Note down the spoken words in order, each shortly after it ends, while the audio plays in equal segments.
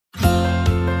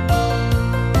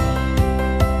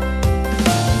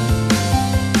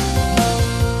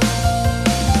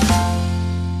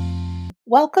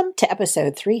Welcome to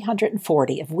episode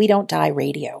 340 of We Don't Die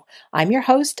Radio. I'm your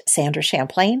host, Sandra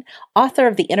Champlain, author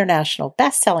of the international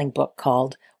best-selling book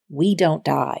called We Don't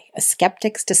Die, A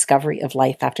Skeptic's Discovery of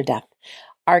Life After Death.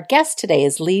 Our guest today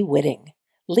is Lee Witting.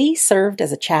 Lee served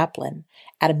as a chaplain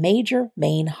at a major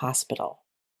Maine hospital.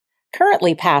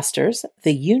 Currently pastors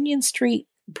the Union Street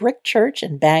Brick Church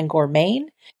in Bangor,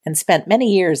 Maine, and spent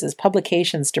many years as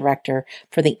publications director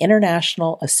for the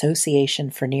International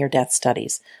Association for Near-Death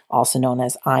Studies, also known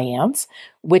as IANDS,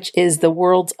 which is the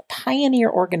world's pioneer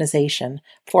organization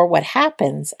for what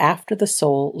happens after the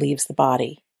soul leaves the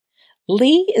body.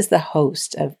 Lee is the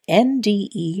host of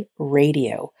NDE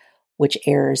Radio, which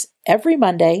airs every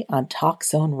Monday on Talk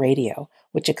Zone Radio,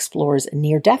 which explores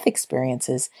near-death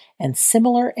experiences and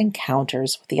similar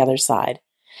encounters with the other side.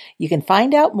 You can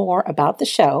find out more about the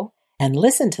show and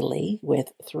listen to Lee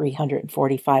with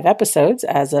 345 episodes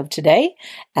as of today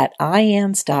at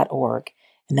IANDS.org.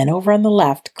 And then over on the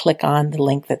left, click on the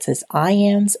link that says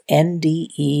IANDS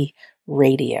NDE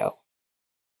Radio.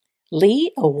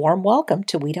 Lee, a warm welcome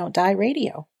to We Don't Die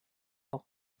Radio.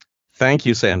 Thank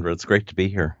you, Sandra. It's great to be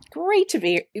here. Great to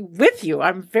be with you.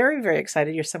 I'm very, very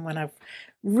excited. You're someone I've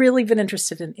really been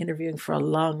interested in interviewing for a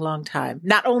long, long time.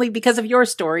 Not only because of your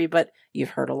story, but you've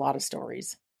heard a lot of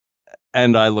stories.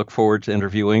 And I look forward to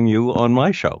interviewing you on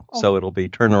my show. Oh. So it'll be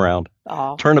turnaround.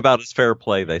 Oh. Turnabout is fair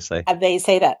play, they say. They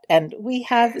say that. And we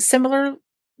have similar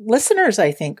listeners,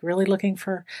 I think, really looking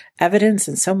for evidence.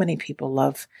 And so many people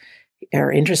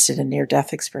are interested in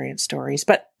near-death experience stories.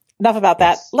 But enough about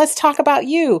that. Let's talk about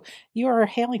you. You are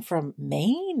hailing from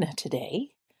Maine today.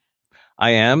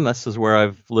 I am. This is where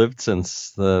I've lived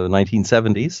since the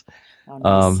 1970s. Oh,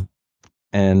 nice.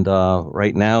 And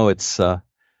right now it's,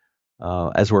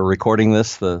 as we're recording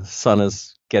this, the sun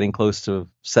is getting close to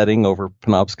setting over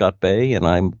Penobscot Bay, and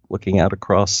I'm looking out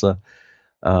across at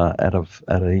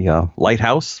a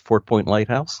lighthouse, Fort Point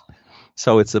Lighthouse.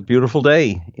 So it's a beautiful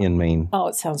day in Maine. Oh,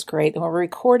 it sounds great. And we're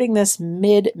recording this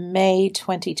mid-May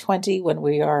 2020 when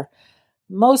we are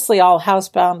mostly all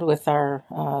housebound with our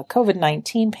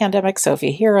COVID-19 pandemic. So if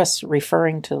you hear us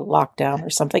referring to lockdown or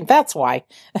something, that's why.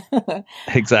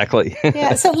 Exactly.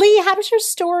 Yeah. So Lee, how does your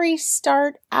story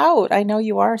start out? I know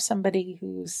you are somebody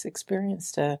who's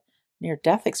experienced a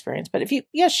near-death experience, but if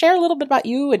you share a little bit about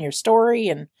you and your story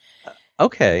and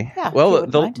Okay. Yeah, well,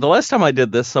 the last time I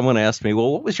did this, someone asked me,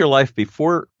 well, what was your life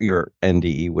before your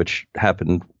NDE, which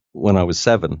happened when I was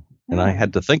 7? And I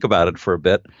had to think about it for a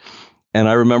bit. And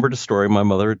I remembered a story my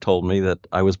mother had told me that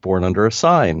I was born under a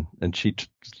sign. And she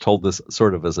told this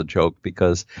sort of as a joke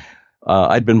because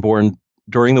I'd been born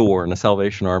during the war in a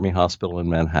Salvation Army hospital in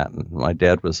Manhattan. My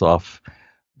dad was off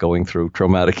going through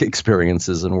traumatic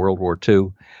experiences in World War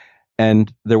II.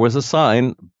 And there was a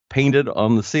sign painted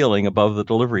on the ceiling above the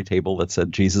delivery table that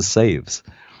said, Jesus saves.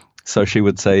 So she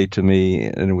would say to me,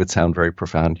 and it would sound very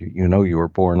profound, you know you were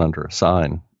born under a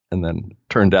sign. And then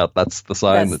turned out that's the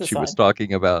sign that she was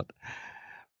talking about.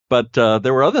 But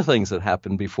there were other things that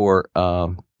happened before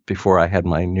I had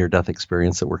my near-death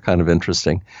experience that were kind of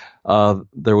interesting.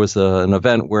 There was an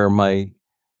event where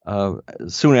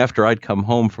soon after I'd come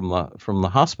home from the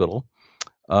hospital,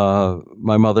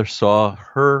 my mother saw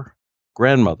her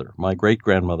grandmother, my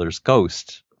great-grandmother's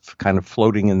ghost, kind of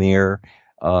floating in the air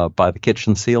by the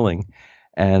kitchen ceiling.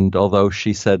 And although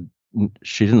she said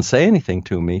she didn't say anything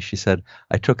to me, she said,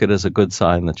 I took it as a good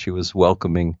sign that she was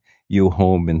welcoming you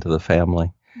home into the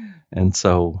family. And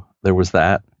so there was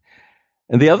that.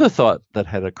 And the other thought that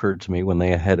had occurred to me when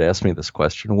they had asked me this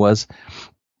question was,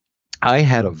 I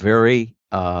had a very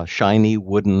shiny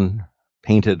wooden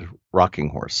painted rocking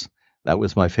horse. That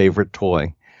was my favorite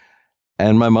toy.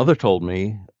 And my mother told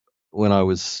me when I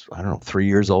was, 3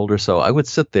 years old or so, I would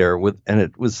sit there and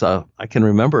it was, I can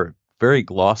remember it, very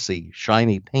glossy,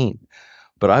 shiny paint.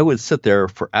 But I would sit there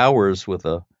for hours with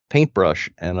a paintbrush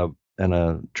and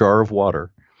a jar of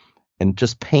water and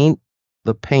just paint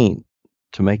the paint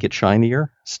to make it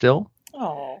shinier still.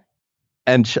 Oh.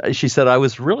 And she said I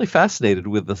was really fascinated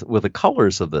with the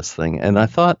colors of this thing. And I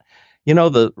thought,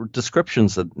 the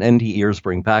descriptions that NDEers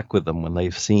bring back with them when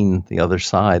they've seen the other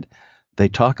side, they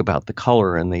talk about the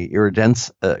color and the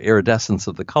iridescence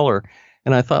of the color.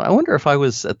 And I thought, I wonder if I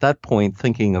was at that point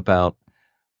thinking about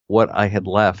what I had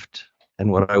left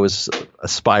and what I was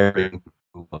aspiring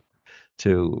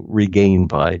to regain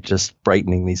by just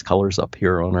brightening these colors up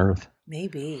here on Earth.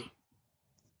 Maybe.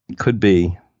 Could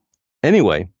be.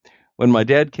 Anyway, when my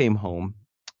dad came home,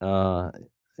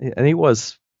 and he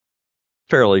was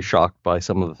fairly shocked by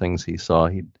some of the things he saw.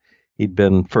 He'd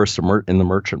been first in the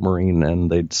Merchant Marine,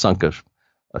 and they'd sunk a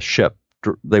ship.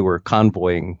 They were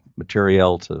convoying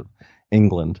materiel to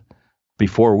England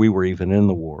before we were even in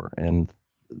the war, and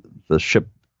the ship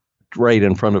right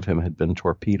in front of him had been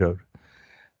torpedoed.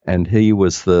 And he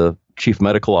was the chief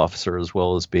medical officer as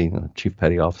well as being a chief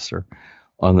petty officer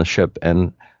on the ship.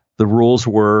 And the rules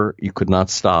were you could not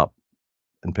stop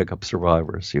and pick up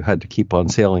survivors. You had to keep on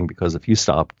sailing because if you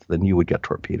stopped, then you would get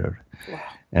torpedoed. Wow.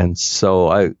 And so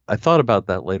I thought about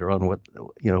that later on,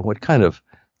 what kind of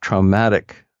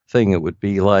traumatic thing it would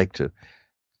be like to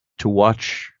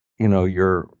watch,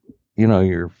 your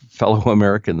fellow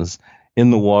Americans in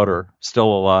the water,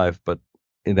 still alive, but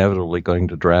inevitably going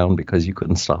to drown because you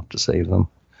couldn't stop to save them.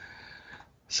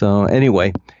 So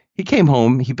anyway, he came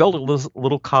home. He built a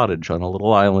little cottage on a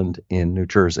little island in New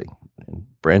Jersey, in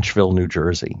Branchville, New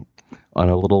Jersey, on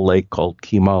a little lake called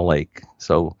Kemah Lake.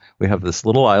 So we have this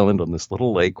little island on this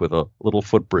little lake with a little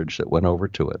footbridge that went over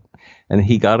to it. And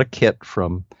he got a kit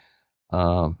from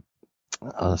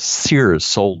Sears,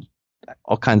 sold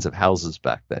all kinds of houses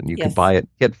back then. You could buy it,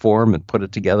 kit form, and put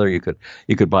it together. You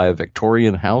could buy a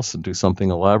Victorian house and do something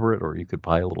elaborate, or you could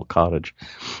buy a little cottage.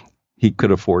 He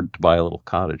could afford to buy a little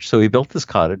cottage. So he built this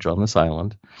cottage on this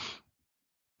island,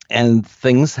 and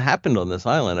things happened on this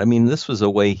island. I mean, this was a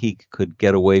way he could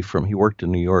get away from, he worked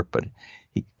in New York, but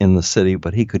in the city,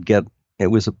 but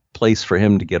it was a place for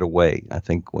him to get away, I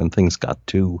think, when things got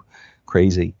too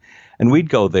crazy. And we'd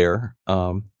go there,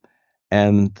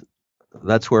 and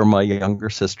that's where my younger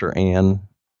sister, Anne,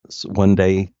 one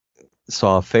day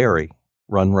saw a fairy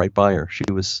run right by her. She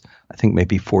was, I think,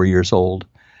 maybe 4 years old.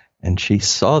 And she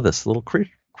saw this little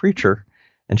creature,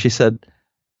 and she said,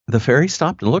 the fairy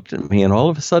stopped and looked at me, and all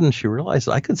of a sudden she realized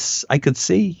I could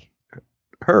see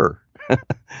her,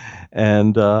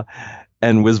 and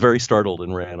was very startled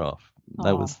and ran off.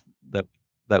 Aww.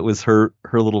 That was her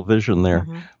little vision there.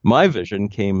 Mm-hmm. My vision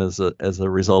came as a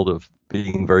result of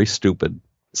being very stupid,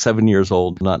 7 years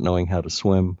old, not knowing how to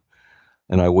swim.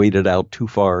 And I waded out too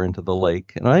far into the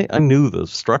lake, and I knew the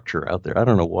structure out there. I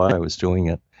don't know why I was doing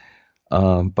it.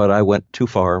 But I went too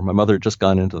far. My mother had just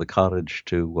gone into the cottage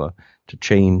to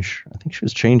change. I think she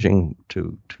was changing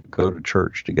to go to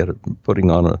church,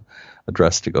 putting on a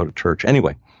dress to go to church.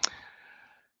 Anyway,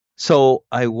 so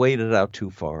I waded out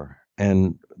too far,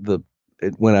 and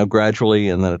it went out gradually,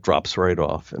 and then it drops right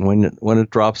off. And when it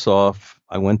drops off,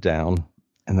 I went down,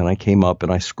 and then I came up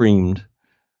and I screamed.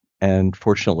 And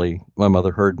fortunately, my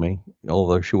mother heard me,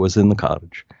 although she was in the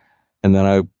cottage. And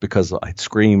then because I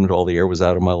screamed, all the air was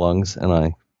out of my lungs, and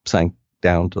I sank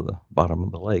down to the bottom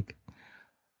of the lake.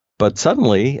 But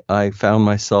suddenly, I found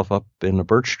myself up in a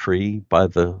birch tree by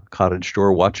the cottage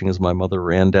door, watching as my mother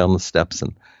ran down the steps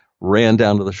and ran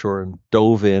down to the shore and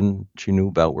dove in. She knew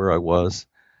about where I was,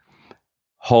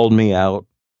 hauled me out,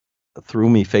 threw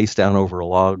me face down over a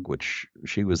log, which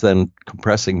she was then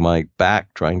compressing my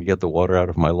back, trying to get the water out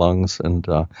of my lungs, and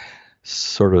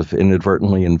sort of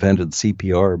inadvertently invented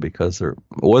CPR because there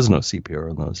was no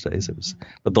CPR in those days.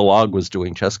 But the log was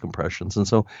doing chest compressions. And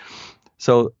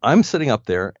so I'm sitting up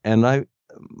there, and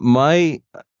my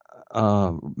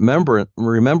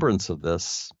remembrance of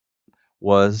this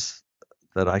was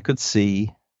that I could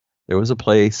see there was a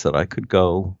place that I could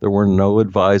go. There were no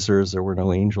advisors. There were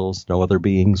no angels, no other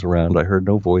beings around. I heard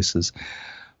no voices.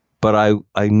 But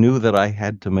I knew that I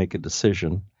had to make a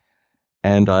decision.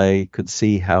 And I could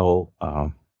see how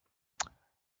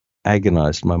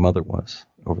agonized my mother was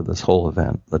over this whole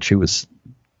event, that she was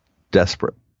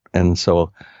desperate. And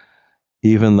so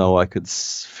even though I could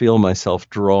feel myself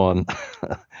drawn,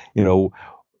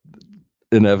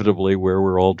 inevitably where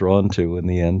we're all drawn to in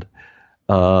the end,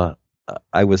 I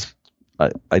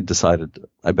decided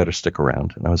I better stick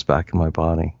around, and I was back in my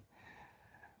body.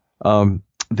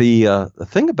 The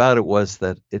thing about it was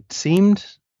that it seemed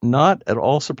not at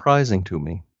all surprising to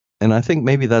me. And I think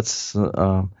maybe that's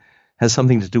has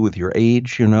something to do with your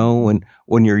age,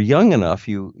 when you're young enough,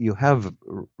 you have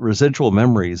residual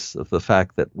memories of the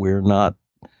fact that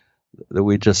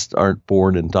we just aren't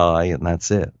born and die, and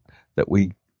that's it. That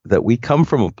we come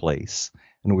from a place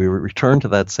and we return to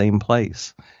that same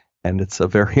place. And it's a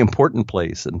very important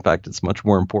place. In fact, it's much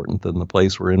more important than the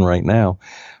place we're in right now.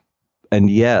 And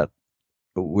yet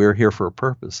we're here for a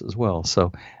purpose as well.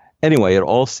 So anyway, it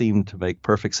all seemed to make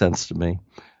perfect sense to me.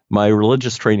 My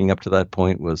religious training up to that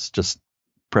point was just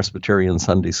Presbyterian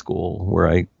Sunday school,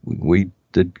 where we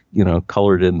did,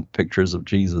 colored in pictures of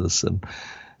Jesus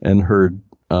and heard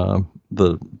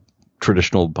the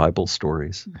traditional Bible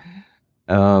stories.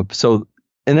 Mm-hmm. So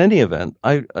in any event,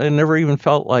 I never even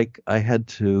felt like I had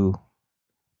to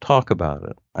talk about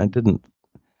it. I didn't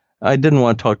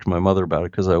want to talk to my mother about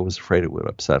it because I was afraid it would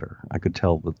upset her. I could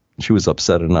tell that she was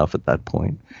upset enough at that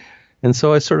point. And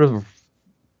so I sort of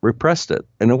repressed it.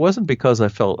 And it wasn't because I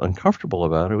felt uncomfortable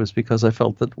about it. It was because I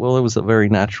felt that, well, it was a very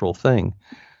natural thing.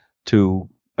 to,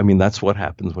 I mean, that's what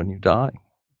happens when you die.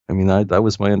 I mean, that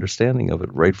was my understanding of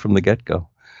it right from the get-go.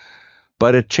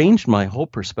 But it changed my whole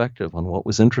perspective on what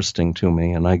was interesting to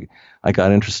me. And I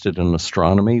got interested in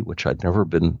astronomy, which I'd never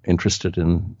been interested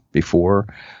in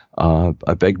before.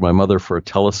 I begged my mother for a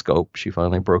telescope. She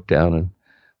finally broke down and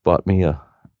bought me a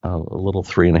little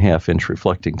 3.5-inch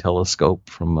reflecting telescope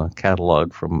from a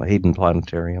catalog from Hayden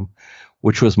Planetarium,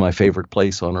 which was my favorite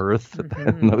place on Earth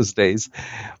in those days.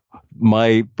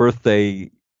 My birthday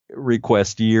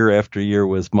request year after year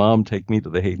was, Mom, take me to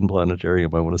the Hayden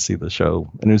Planetarium. I want to see the show.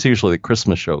 And it was usually a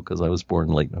Christmas show because I was born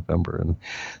late November. And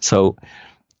so,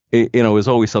 it was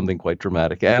always something quite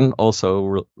dramatic, and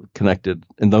also connected.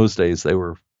 In those days,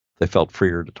 they felt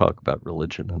freer to talk about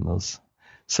religion in those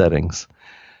settings.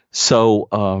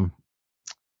 So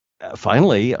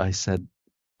finally I said,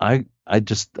 I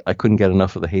couldn't get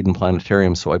enough of the Hayden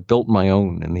Planetarium. So I built my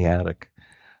own in the attic.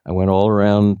 I went all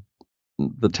around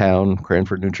the town,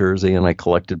 Cranford, New Jersey, and I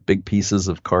collected big pieces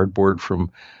of cardboard from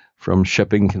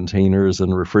shipping containers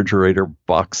and refrigerator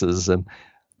boxes, and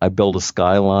I built a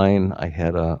skyline. I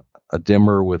had a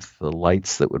dimmer with the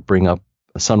lights that would bring up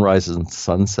sunrises and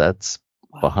sunsets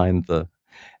behind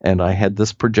and I had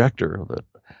this projector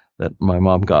that my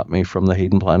mom got me from the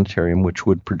Hayden Planetarium, which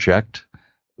would project.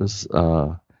 It was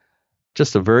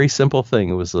just a very simple thing.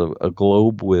 It was a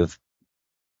globe with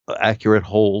accurate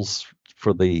holes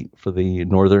for the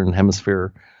northern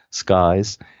hemisphere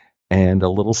skies and a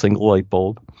little single light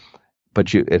bulb,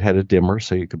 but it had a dimmer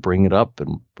so you could bring it up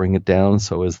and bring it down,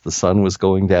 so as the sun was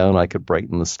going down I could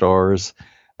brighten the stars.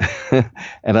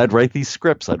 And I'd write these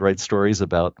scripts. I'd write stories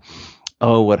about,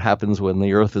 what happens when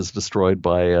the earth is destroyed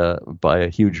by a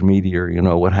huge meteor,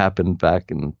 what happened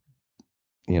back in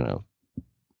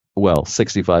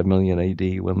 65 million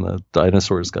AD when the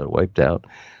dinosaurs got wiped out.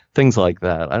 Things like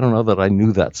that. I don't know that I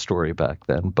knew that story back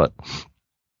then, but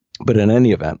in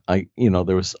any event, I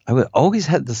always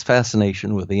had this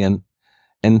fascination with the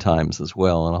end times as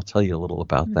well, and I'll tell you a little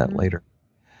about that later.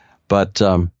 But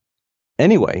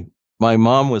anyway, my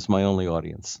mom was my only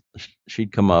audience.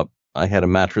 She'd come up. I had a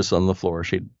mattress on the floor.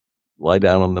 She'd lie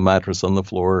down on the mattress on the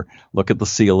floor, look at the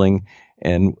ceiling,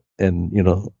 and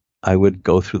I would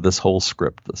go through this whole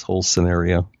script, this whole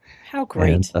scenario. How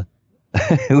great. And,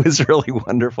 it was really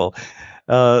wonderful.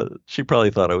 She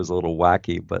probably thought I was a little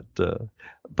wacky,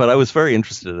 but I was very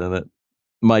interested in it.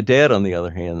 My dad, on the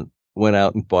other hand, went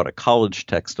out and bought a college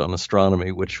text on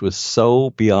astronomy, which was so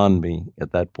beyond me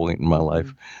at that point in my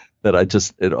life that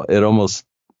it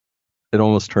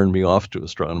almost turned me off to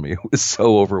astronomy. It was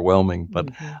so overwhelming, but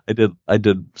I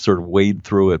did sort of wade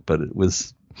through it, but it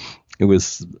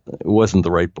wasn't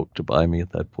the right book to buy me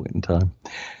at that point in time.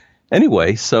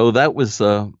 Anyway, so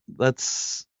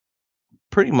that's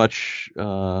pretty much,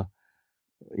 that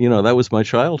was my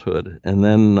childhood. And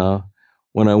then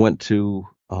when I went to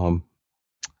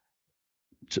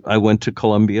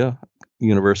Columbia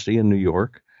University in New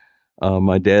York,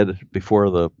 my dad, before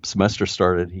the semester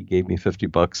started, he gave me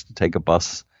 $50 to take a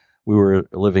bus. We were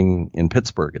living in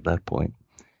Pittsburgh at that point.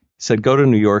 He said, go to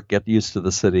New York, get used to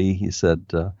the city. He said,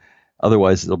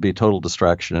 otherwise it'll be a total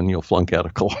distraction and you'll flunk out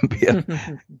of Columbia.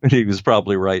 And he was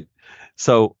probably right.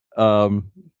 So I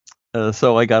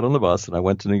got on the bus and I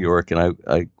went to New York, and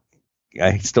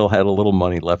I still had a little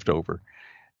money left over.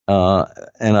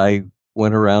 And I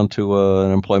went around to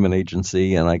an employment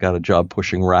agency, and I got a job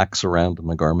pushing racks around in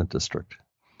the garment district.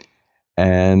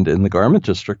 And in the garment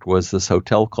district was this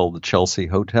hotel called the Chelsea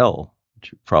Hotel,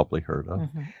 which you've probably heard of,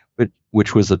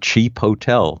 which was a cheap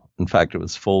hotel. In fact, it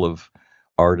was full of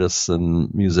artists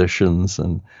and musicians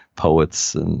and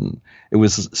poets, and it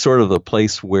was sort of the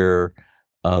place where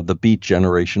the Beat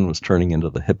generation was turning into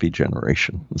the hippie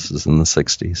generation. This is in the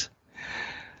 60s.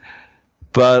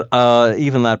 But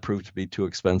even that proved to be too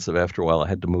expensive. After a while, I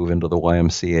had to move into the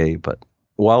YMCA. But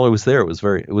while I was there, it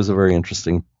was a very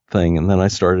interesting thing. And then I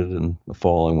started in the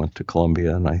fall. I went to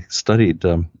Columbia, and I studied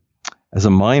as a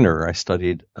minor. I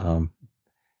studied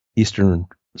Eastern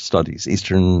studies,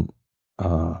 Eastern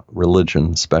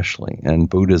religion especially, and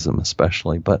Buddhism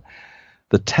especially. But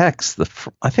the text,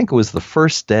 I think it was the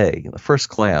first day, the first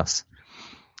class,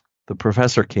 the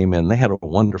professor came in. They had a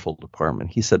wonderful department.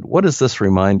 He said, what does this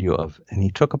remind you of? And he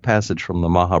took a passage from the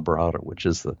Mahabharata, which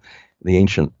is the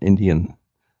ancient Indian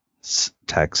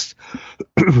text.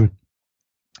 And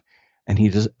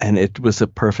it was a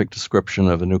perfect description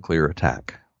of a nuclear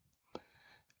attack,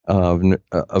 of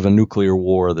a nuclear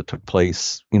war that took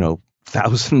place,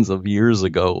 thousands of years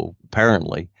ago,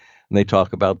 apparently. And they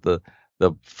talk about the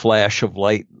flash of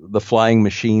light, the flying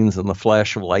machines and the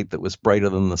flash of light that was brighter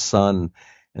than the sun.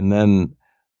 And then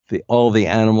all the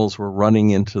animals were running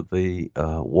into the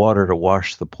water to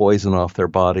wash the poison off their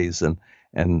bodies, and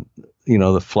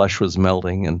the flesh was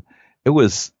melting, and it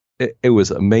was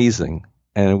amazing.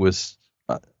 And it was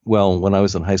when I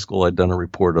was in high school, I'd done a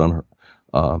report on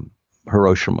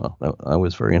Hiroshima. I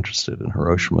was very interested in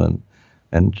Hiroshima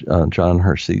and John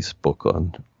Hersey's book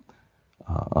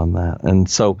on that, and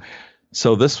so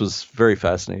this was very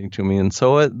fascinating to me. And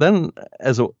so then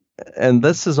and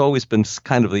this has always been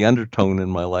kind of the undertone in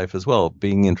my life as well,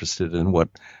 being interested in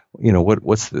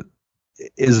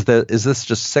is this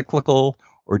just cyclical,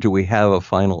 or do we have a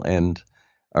final end?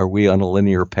 Are we on a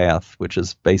linear path, which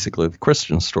is basically the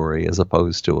Christian story, as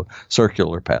opposed to a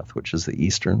circular path, which is the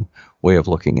Eastern way of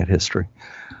looking at history?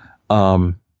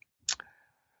 But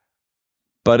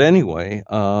anyway,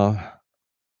 I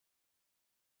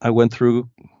went through,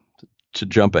 to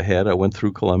jump ahead, I went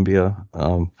through Columbia,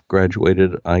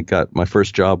 graduated. My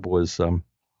first job was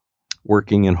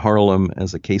working in Harlem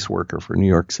as a caseworker for New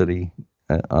York City,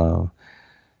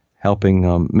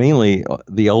 helping mainly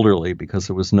the elderly, because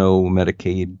there was no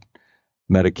Medicaid,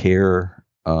 Medicare.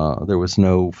 There was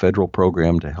no federal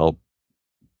program to help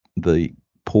the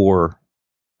poor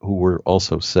who were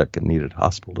also sick and needed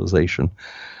hospitalization.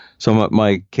 So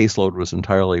my caseload was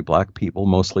entirely black people,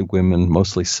 mostly women,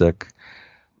 mostly sick.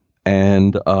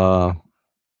 And I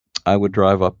would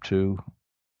drive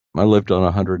I lived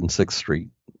on 106th Street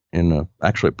in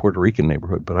actually a Puerto Rican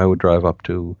neighborhood, but I would drive up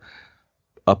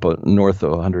north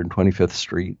of 125th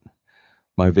Street.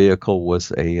 My vehicle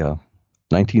was a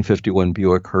 1951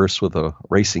 Buick Hearse with a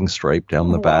racing stripe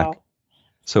down the back.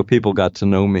 So people got to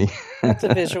know me. That's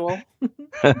a visual.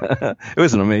 It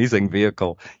was an amazing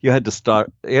vehicle. You had to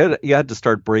start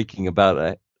braking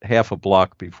about half a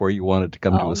block before you wanted to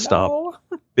come to a stop,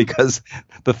 because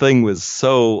the thing was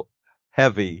so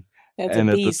heavy. It's and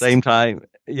a at beast. the same time,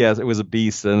 yes, it was a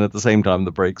beast. And at the same time,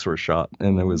 the brakes were shot,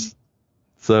 and it was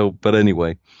but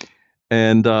anyway,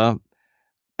 and I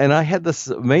had this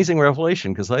amazing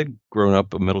revelation, because I'd grown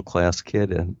up a middle class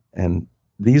kid, and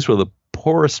these were the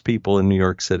poorest people in New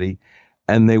York City,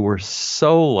 and they were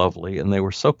so lovely and they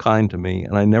were so kind to me,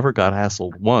 and I never got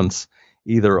hassled once,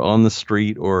 either on the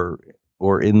street or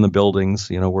in the buildings,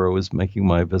 where I was making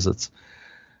my visits.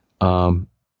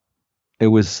 It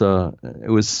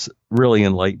was really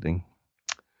enlightening.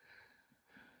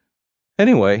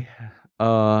 Anyway,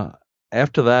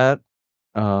 after that,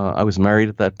 I was married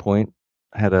at that point.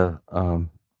 I had a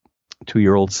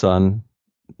 2-year-old son.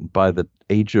 By the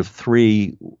age of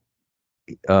 3,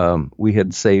 we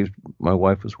had saved. My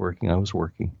wife was working. I was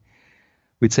working.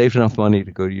 We'd saved enough money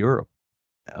to go to Europe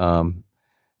and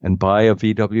buy a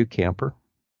VW camper,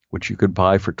 which you could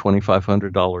buy for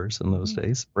 $2,500 in those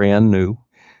days, brand new,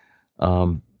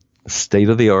 state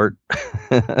of the art,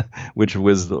 which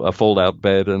was a fold-out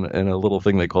bed and a little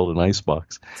thing they called an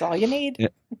icebox. That's all you need.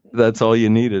 That's all you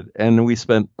needed. And we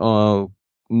spent 9-10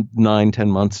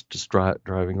 months just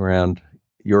driving around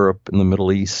Europe and the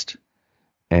Middle East,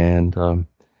 and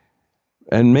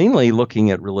mainly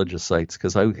looking at religious sites,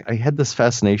 because I had this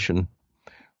fascination.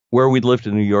 Where we lived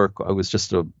in New York, I was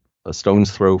just a stone's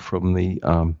throw from the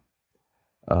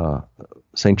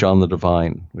St. John the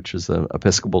Divine, which is an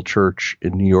Episcopal church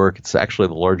in New York. It's actually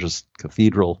the largest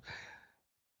cathedral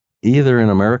either in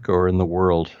America or in the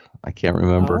world. I can't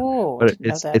remember. But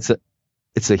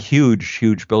it's a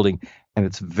huge building, and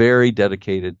it's very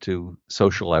dedicated to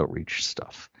social outreach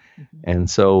stuff. Mm-hmm. And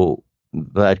so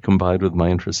that, combined with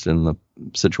my interest in the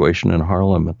situation in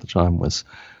Harlem at the time, was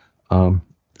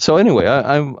so anyway,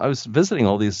 I was visiting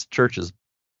all these churches.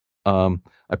 I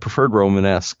preferred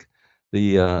Romanesque.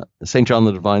 The St. John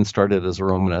the Divine started as a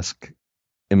Romanesque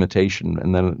imitation,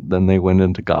 and then they went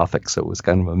into Gothic, so it was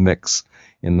kind of a mix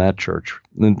in that church.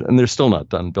 And they're still not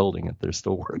done building it; they're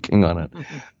still working on it.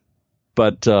 Mm-hmm.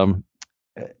 But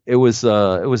it was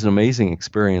an amazing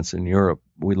experience in Europe.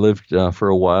 We lived for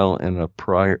a while in a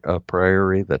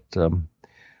priory that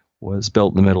was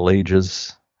built in the Middle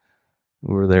Ages.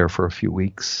 We were there for a few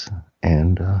weeks,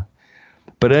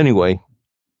 but anyway,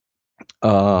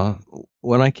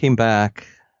 when I came back,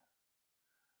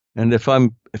 and if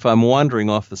I'm wandering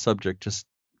off the subject, just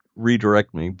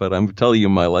redirect me. But I'm telling you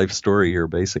my life story here,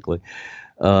 basically.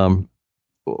 When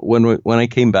I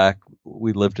came back,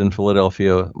 we lived in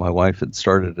Philadelphia. My wife had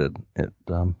started at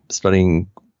studying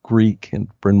Greek in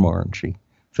Bryn Mawr, and she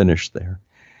finished there.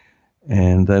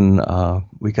 And then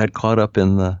we got caught up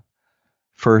in the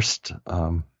first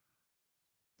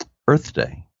Earth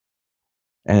Day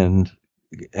and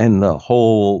the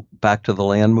whole Back to the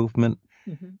Land movement.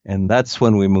 Mm-hmm. And that's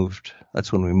when we moved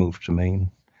to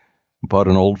Maine. Bought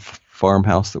an old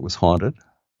farmhouse that was haunted,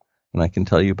 and I can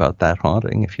tell you about that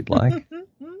haunting if you'd like.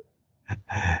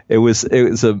 It was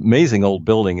an amazing old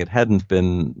building. It hadn't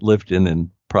been lived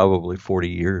in probably 40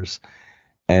 years,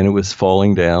 and it was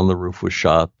falling down. The roof was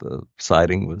shot. The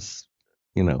siding was,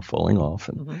 falling off,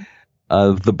 and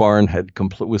the barn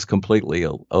was completely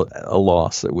a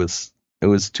loss. It was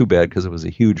too bad because it was a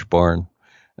huge barn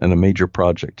and a major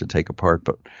project to take apart.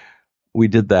 But we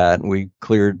did that, and we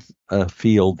cleared a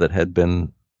field that had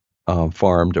been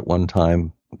farmed at one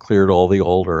time, cleared all the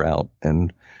alder out,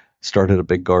 and started a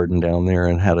big garden down there,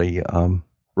 and had a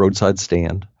roadside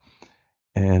stand.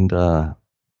 And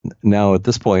now at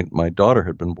this point, my daughter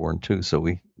had been born too, so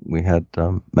we had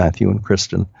Matthew and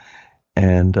Kristen,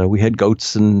 and we had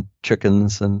goats and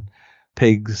chickens and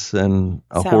pigs and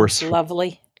a horse.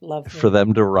 Lovely. For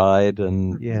them to ride,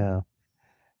 and yeah,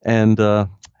 and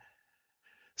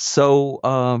so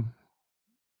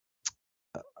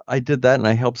I did that, and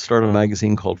I helped start a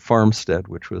magazine called Farmstead,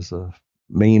 which was a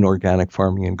Maine organic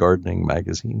farming and gardening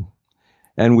magazine.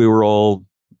 And we were all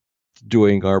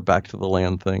doing our back to the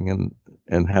land thing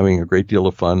and having a great deal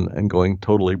of fun and going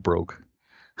totally broke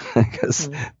because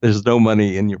there's no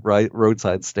money in your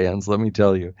roadside stands, let me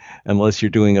tell you, unless you're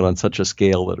doing it on such a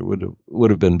scale that it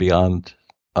would have been beyond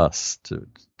us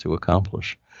to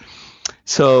accomplish.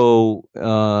 So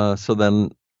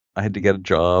then I had to get a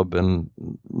job, and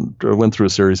I went through a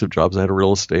series of jobs. I had a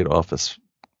real estate office,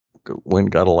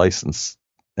 got a license,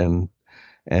 and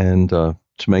to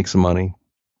make some money.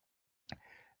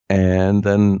 And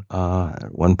then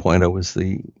at one point I was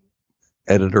the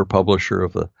editor publisher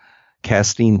of the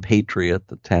Castine Patriot,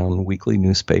 the town weekly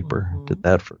newspaper. Did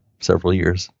that for several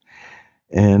years,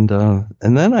 and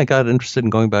then I got interested in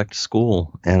going back to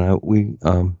school, and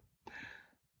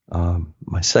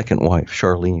my second wife,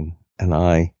 Charlene, and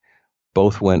I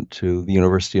both went to the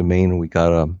University of Maine, and we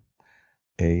got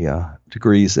a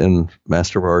degrees in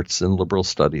Master of Arts in Liberal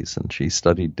Studies, and she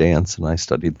studied dance, and I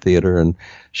studied theater, and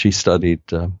she studied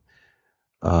some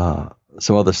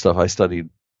other stuff. I studied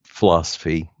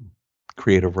philosophy,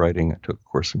 creative writing. I took a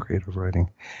course in creative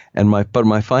writing, and my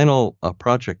final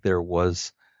project there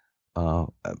was,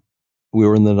 we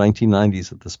were in the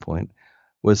 1990s at this point,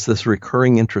 was this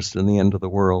recurring interest in the end of the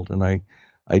world. And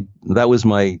that was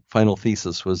my final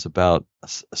thesis, was about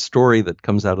a story that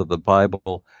comes out of the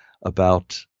Bible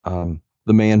about the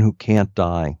man who can't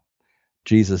die.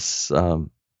 Jesus,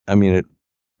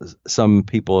 some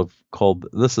people have called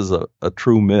this is a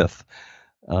true myth.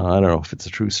 I don't know if it's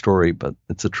a true story, but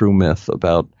it's a true myth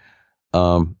about,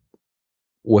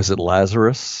 was it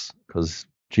Lazarus? Because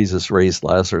Jesus raised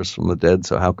Lazarus from the dead,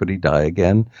 so how could he die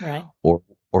again? Right. Or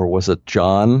was it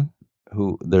John?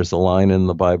 Who, there's a line in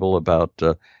the Bible about,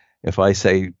 if I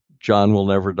say John will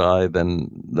never die, then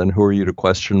who are you to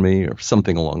question me, or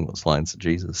something along those lines that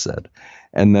Jesus said.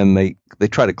 And then they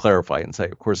try to clarify and say,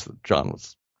 of course, John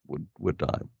would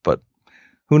die, but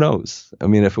who knows? I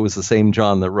mean, if it was the same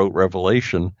John that wrote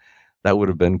Revelation, that would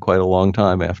have been quite a long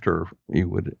time after you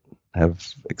would have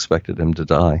expected him to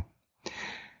die.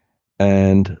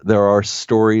 And there are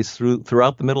stories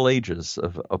throughout the Middle Ages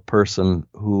of a person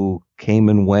who came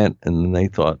and went, and they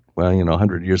thought, well,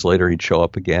 100 years later he'd show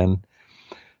up again.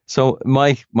 So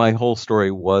my whole story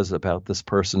was about this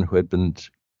person who had been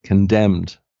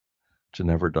condemned to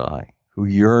never die, who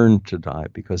yearned to die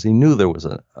because he knew there was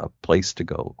a place to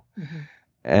go.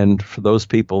 And for those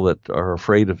people that are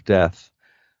afraid of death,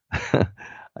 I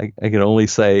can only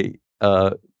say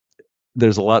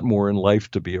there's a lot more in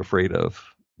life to be afraid of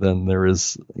than there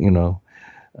is,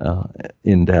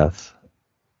 in death.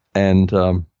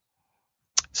 And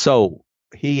so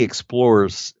he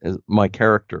explores, my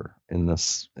character in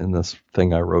this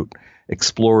thing I wrote,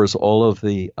 explores all of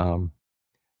the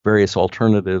various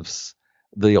alternatives,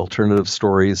 the alternative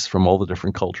stories from all the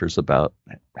different cultures about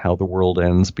how the world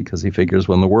ends, because he figures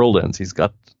when the world ends, he's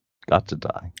got to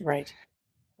die. Right.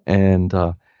 And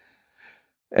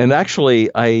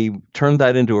actually, I turned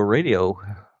that into a radio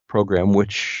program,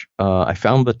 which I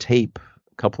found the tape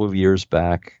a couple of years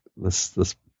back.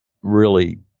 This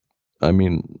really,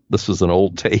 this was an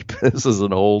old tape. This is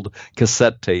an old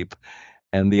cassette tape,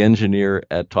 and the engineer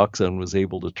at TalkZone was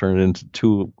able to turn it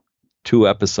into two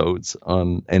episodes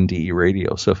on NDE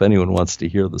radio. So if anyone wants to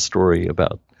hear the story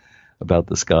about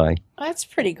this guy, that's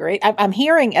pretty great. I'm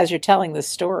hearing, as you're telling the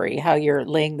story, how you're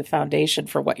laying the foundation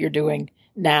for what you're doing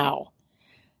now.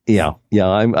 Yeah,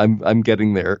 I'm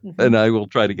getting there, and I will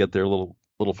try to get there a little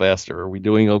faster. Are we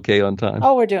doing okay on time?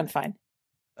 Oh, we're doing fine.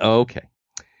 Okay.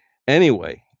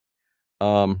 Anyway,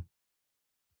 there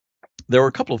were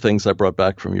a couple of things I brought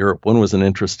back from Europe. One was an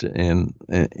interest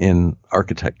in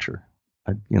architecture.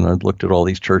 I'd looked at all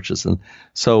these churches, and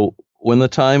so when the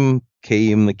time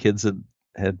came, the kids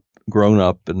had grown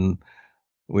up, and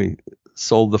we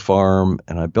sold the farm,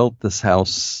 and I built this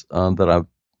house that I'm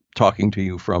talking to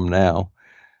you from now,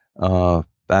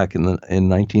 back in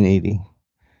 1980,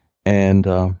 and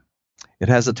it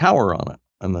has a tower on it,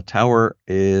 and the tower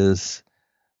is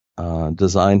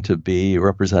designed to be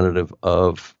representative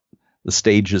of the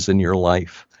stages in your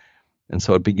life. And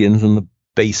so it begins in the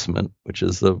basement, which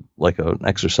is like an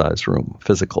exercise room,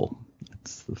 physical.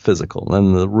 It's the physical.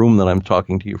 And the room that I'm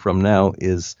talking to you from now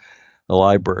is the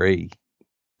library,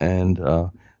 and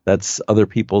that's other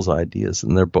people's ideas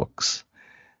and their books.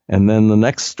 And then the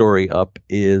next story up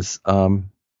is a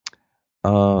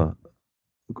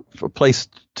place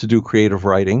to do creative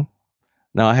writing.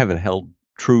 Now, I haven't held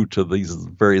true to these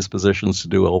various positions to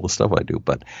do all the stuff I do,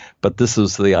 but this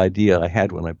is the idea I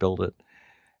had when I built it.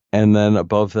 And then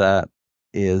above that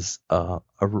is a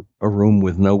room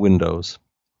with no windows,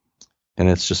 and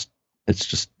it's just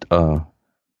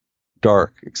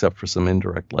dark except for some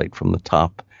indirect light from the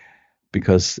top.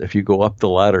 Because if you go up the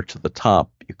ladder to the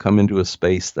top, you come into a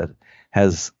space that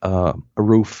has a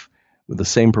roof with the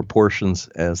same proportions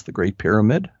as the Great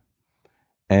Pyramid,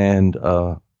 and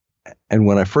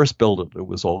when I first built it, it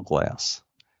was all glass,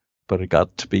 but it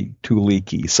got to be too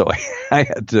leaky, so I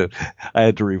had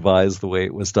to revise the way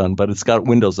it was done. But it's got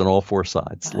windows on all four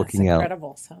sides, looking out.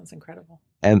 Incredible! Sounds incredible.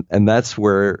 And that's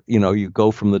where you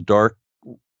go from the dark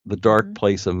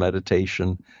place of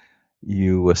meditation,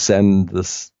 you ascend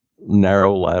this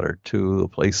narrow ladder to the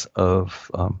place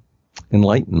of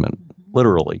enlightenment,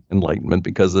 literally enlightenment,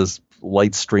 because this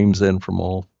light streams in from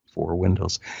all four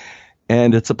windows,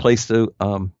 and it's a place to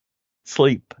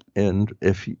sleep. And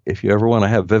if you ever want to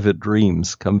have vivid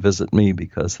dreams, come visit me,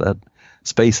 because that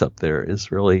space up there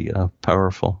is really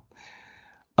powerful.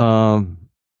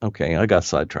 Okay, I got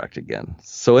sidetracked again.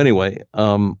 So anyway,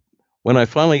 when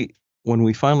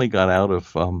we finally got out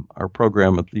of our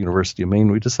program at the University of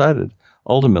Maine, we decided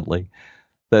ultimately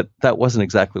that wasn't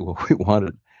exactly what we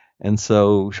wanted. And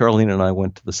so Charlene and I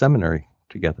went to the seminary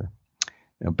together,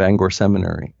 Bangor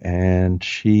Seminary, and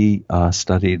she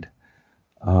studied.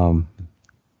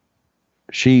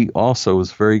 She also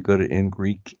was very good in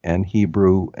Greek and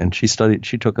Hebrew, and she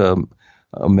took a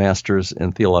master's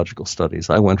in theological studies.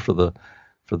 I went for the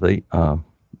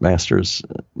master's,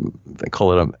 they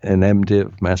call it an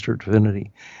MDiv, Master of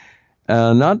Divinity.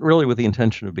 Not really with the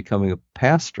intention of becoming a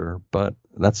pastor, but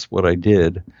that's what I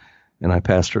did. And I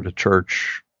pastored a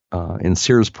church in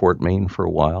Searsport, Maine for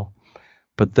a while.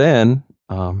 But then,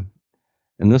 and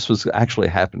this was actually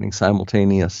happening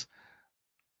simultaneous,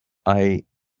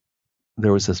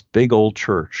 there was this big old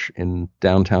church in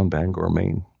downtown Bangor,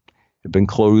 Maine. It had been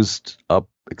closed up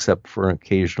except for an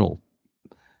occasional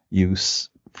use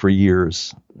for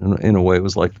years. In a way, it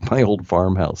was like my old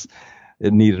farmhouse.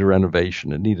 It needed a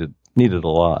renovation. It needed a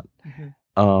lot.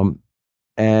 Mm-hmm.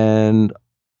 And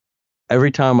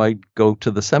every time I'd go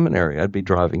to the seminary, I'd be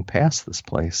driving past this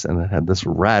place, and it had this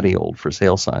ratty old for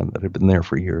sale sign that had been there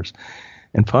for years.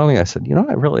 And finally I said,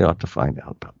 I really ought to find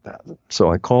out about that.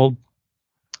 So I called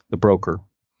the broker,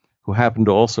 who happened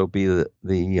to also be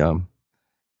the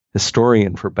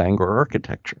historian for Bangor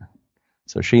architecture.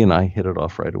 So she and I hit it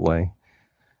off right away,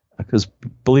 because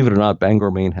believe it or not, Bangor,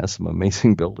 Maine has some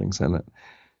amazing buildings in it.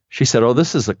 She said, "Oh,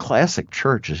 this is a classic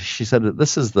church." She said,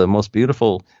 "This is the most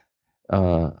beautiful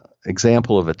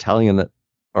example of Italian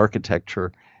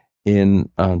architecture in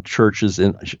churches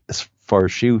as far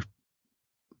as she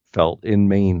felt, in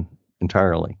Maine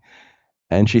entirely."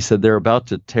 And she said they're about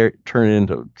to turn it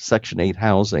into Section 8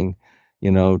 housing,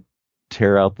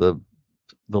 tear out the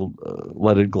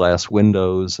leaded glass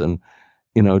windows and,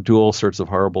 do all sorts of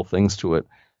horrible things to it.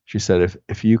 She said,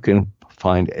 if you can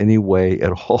find any way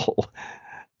at all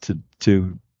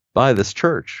to buy this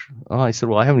church. Oh, I said,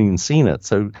 well, I haven't even seen it.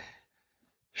 So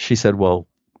she said, well,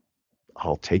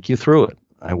 I'll take you through it.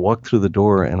 I walked through the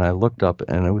door and I looked up,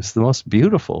 and it was the most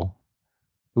beautiful.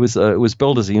 It was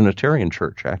built as a Unitarian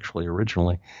church, actually,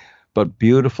 originally, but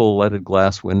beautiful leaded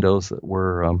glass windows that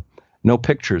were no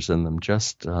pictures in them,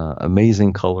 just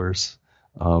amazing colors,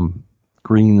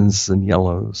 greens and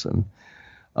yellows. And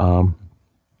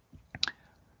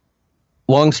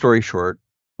long story short,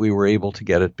 we were able to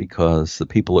get it because the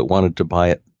people that wanted to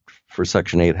buy it for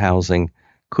Section 8 housing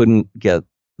couldn't get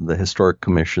the Historic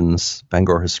Commission's,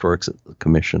 Bangor Historic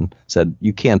Commission said,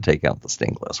 you can't take out the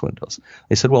stained glass windows.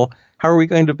 They said, well, how are we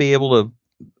going to be able to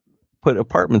put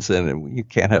apartments in? And you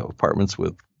can't have apartments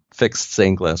with fixed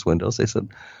stained glass windows. They said,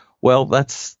 well,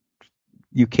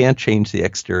 you can't change the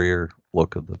exterior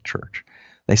look of the church.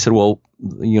 They said, well,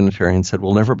 the Unitarian said,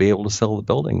 we'll never be able to sell the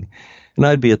building. And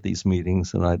I'd be at these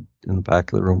meetings, and in the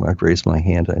back of the room, I'd raise my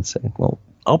hand. I'd say, well,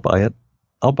 I'll buy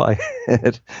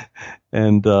it.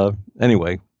 And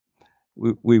anyway,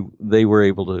 they were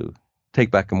able to take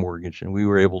back a mortgage, and we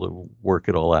were able to work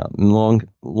it all out. In the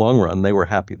long run, they were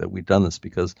happy that we'd done this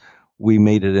because we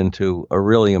made it into a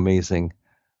really amazing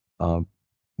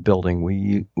building.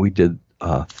 We did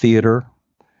theater.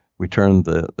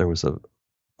 There was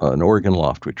an organ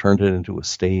loft. We turned it into a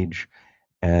stage,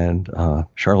 and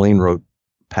Charlene wrote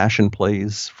passion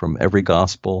plays from every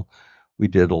gospel. We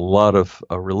did a lot of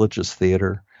religious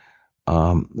theater.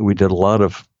 We did a lot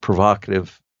of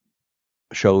provocative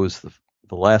shows.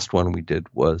 The last one we did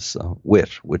was Wit,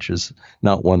 which is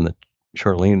not one that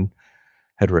Charlene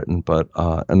had written, but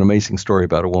an amazing story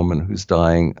about a woman who's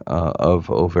dying of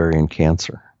ovarian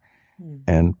cancer,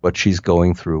 and what she's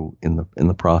going through in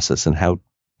the process, and how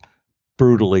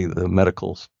brutally the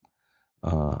medical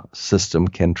system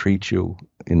can treat you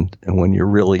and when you're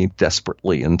really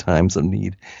desperately in times of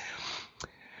need.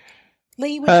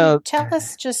 Lee, would you tell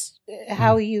us just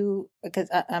how you, because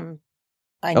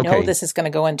I know this is going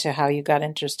to go into how you got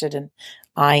interested in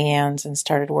IANDS and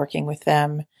started working with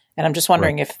them. And I'm just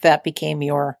wondering if that became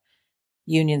your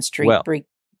Union Street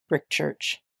brick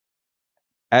church.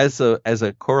 As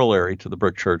a corollary to the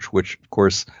brick church, which of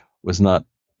course was not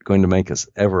going to make us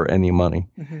ever any money,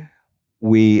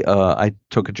 I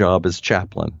took a job as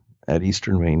chaplain at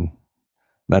Eastern Maine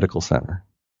Medical Center.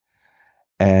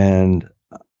 And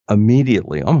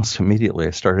almost immediately,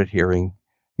 I started hearing,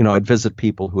 I'd visit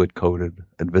people who had coded.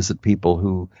 I'd visit people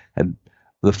who had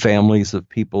the families of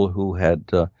people who had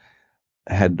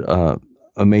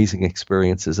amazing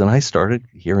experiences. And I started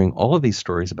hearing all of these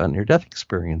stories about near-death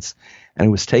experience. And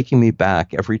it was taking me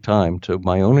back every time to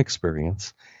my own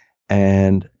experience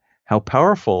and how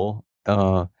powerful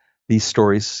these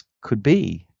stories could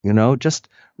be, just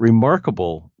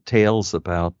remarkable tales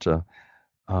about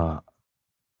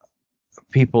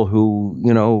people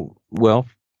who,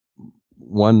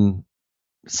 one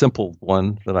simple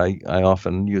one that I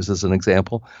often use as an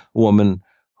example, a woman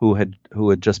who had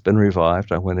just been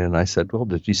revived. I went in and I said, well,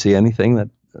 did you see anything that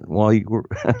while you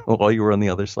were on the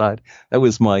other side? That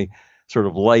was my sort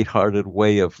of lighthearted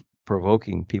way of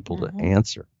provoking people to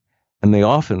answer. And they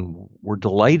often were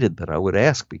delighted that I would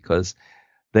ask, because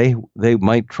they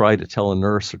might try to tell a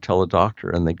nurse or tell a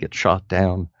doctor and they'd get shot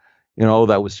down.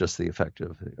 That was just the effect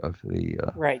of the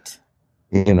right.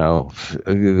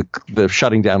 The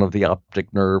shutting down of the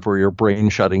optic nerve, or your brain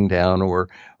shutting down, or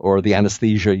the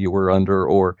anesthesia you were under,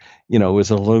 or, it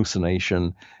was a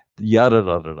hallucination, yada,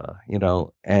 yada, yada,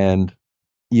 and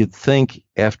you'd think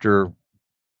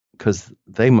because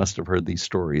they must have heard these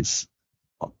stories,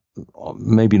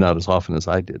 maybe not as often as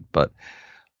I did, but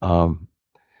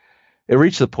it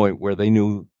reached the point where they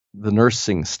knew, the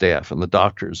nursing staff and the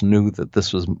doctors knew that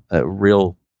this was a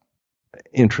real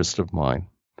interest of mine.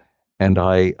 And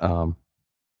and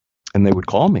they would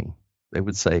call me. They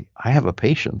would say, I have a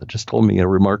patient that just told me a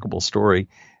remarkable story,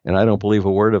 and I don't believe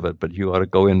a word of it, but you ought to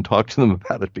go in and talk to them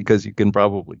about it because you can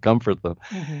probably comfort them.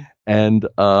 And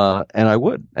I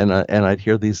would, and I'd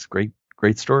hear these great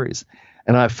stories.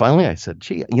 And I said,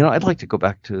 gee, I'd like to go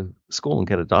back to school and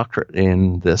get a doctorate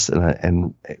in this.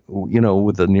 And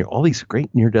with all these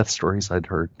great near-death stories I'd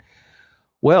heard.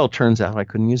 Well, it turns out I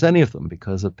couldn't use any of them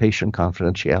because of patient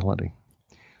confidentiality.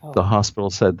 The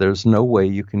hospital said there's no way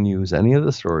you can use any of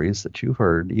the stories that you've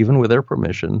heard, even with their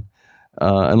permission,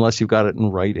 unless you've got it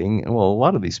in writing. And well, a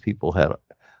lot of these people had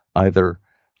either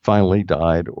finally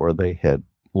died or they had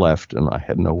left, and I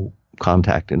had no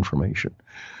contact information.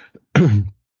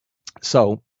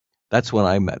 So that's when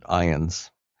I met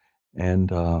IANDS,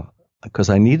 and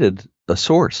because I needed a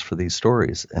source for these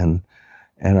stories, and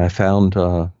I found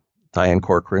Diane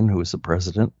Corcoran, who was the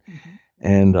president,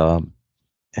 and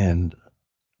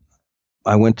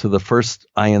I went to the first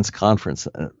IANDS conference.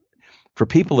 For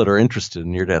people that are interested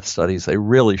in near-death studies, they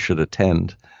really should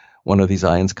attend one of these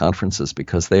IANDS conferences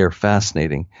because they are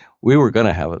fascinating. We were going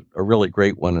to have a really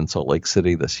great one in Salt Lake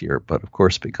City this year, but of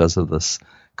course, because of this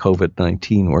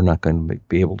COVID-19, we're not going to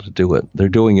be able to do it. They're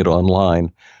doing it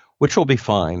online, which will be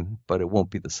fine, but it won't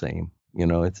be the same.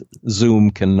 Zoom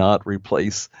cannot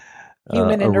replace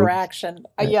human interaction.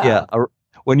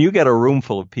 When you get a room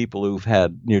full of people who've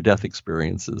had near-death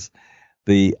experiences,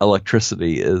 the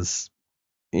electricity is,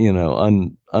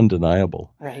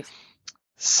 undeniable. Right.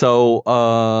 So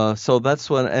that's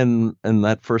when, and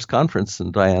that first conference,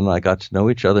 and Diane and I got to know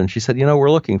each other, and she said,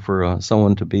 we're looking for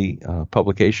someone to be a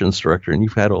publications director, and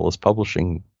you've had all this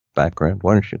publishing background.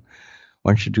 Why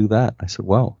don't you do that? I said,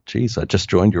 well, geez, I just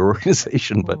joined your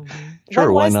organization, but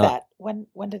sure, why not? That?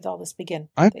 When did all this begin?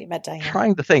 That you met Diane?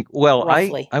 Trying to think. Well,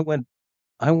 roughly. I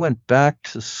went back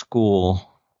to school.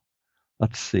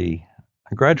 Let's see.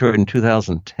 I graduated in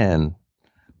 2010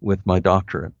 with my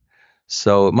doctorate.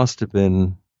 So it must have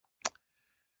been,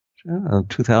 I don't know,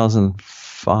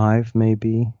 2005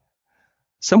 maybe,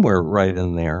 somewhere right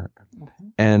in there.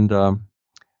 Mm-hmm.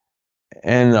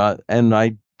 And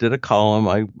I did a column.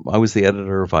 I was the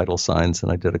editor of Vital Signs,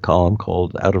 and I did a column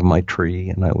called Out of My Tree,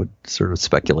 and I would sort of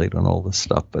speculate on all this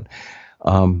stuff. But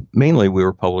mainly we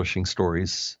were publishing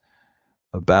stories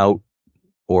about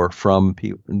or from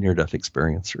near-death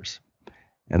experiencers.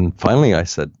 And finally I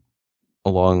said,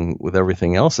 along with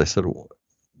everything else, I said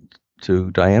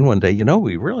to Diane one day,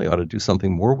 we really ought to do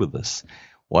something more with this.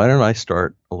 Why don't I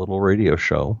start a little radio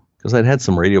show? Because I'd had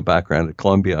some radio background at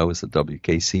Columbia. I was at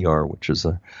WKCR, which is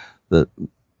the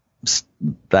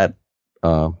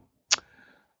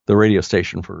radio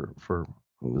station for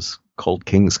it was called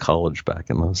King's College back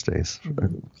in those days.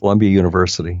 Mm-hmm. Columbia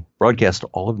University broadcast to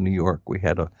all of New York. We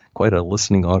had quite a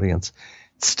listening audience.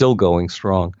 It's still going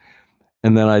strong.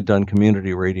 And then I'd done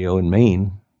community radio in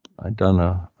Maine. I'd done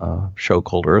a show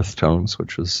called Earth Tones,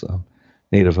 which was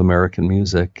Native American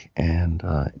music and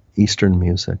Eastern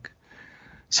music.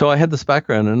 So I had this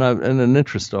background and an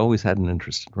interest. I always had an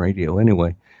interest in radio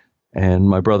anyway. And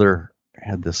my brother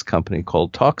had this company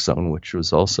called Talk Zone, which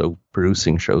was also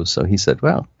producing shows. So he said,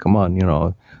 well, come on,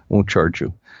 I won't charge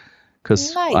you.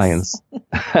 Because nice.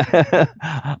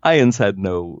 IANDS had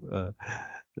no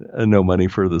money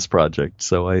for this project.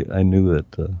 So I knew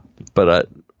that.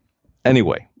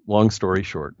 Anyway, long story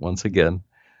short, once again,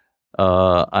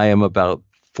 I am about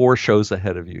 4 shows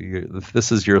ahead of you. If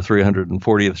this is your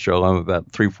 340th show, I'm about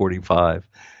 345.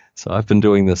 So I've been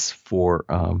doing this for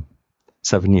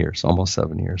 7 years, almost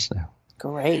 7 years now.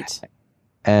 Great.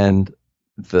 And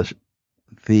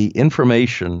the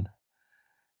information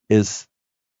is,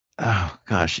 oh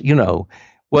gosh,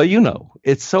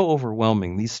 it's so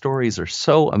overwhelming. These stories are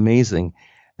so amazing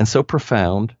and so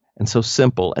profound and so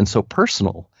simple and so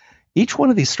personal. Each one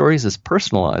of these stories is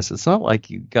personalized. It's not like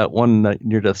you got one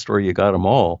near-death story, you got them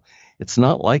all. It's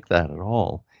not like that at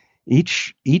all.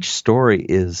 Each story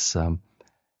is,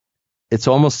 it's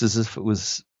almost as if it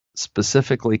was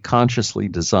specifically, consciously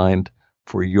designed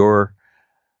for your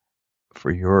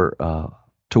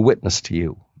to witness to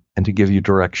you and to give you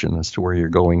direction as to where you're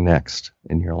going next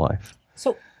in your life.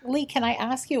 So, Lee, can I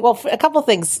ask you? Well, a couple of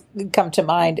things come to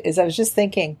mind. Is I was just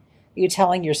thinking, you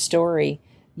telling your story,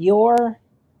 your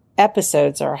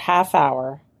episodes are a half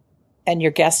hour, and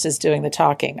your guest is doing the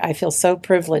talking. I feel so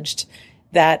privileged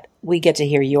that we get to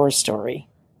hear your story.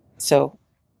 So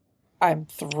I'm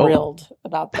thrilled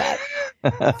about that.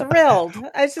 Thrilled.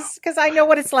 It's just because I know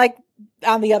what it's like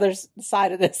on the other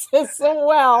side of this so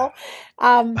well.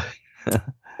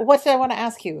 What did I want to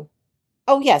ask you?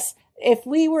 Oh, yes. If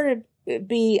we were to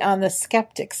be on the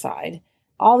skeptic side,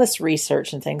 all this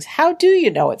research and things, how do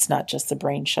you know it's not just the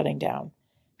brain shutting down?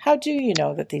 How do you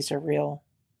know that these are real?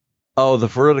 Oh, the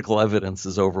veridical evidence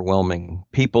is overwhelming.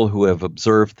 People who have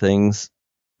observed things,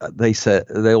 they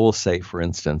will say, for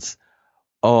instance,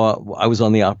 oh, I was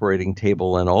on the operating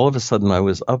table and all of a sudden I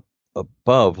was up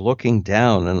above looking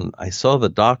down and I saw the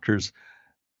doctors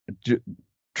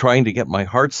trying to get my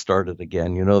heart started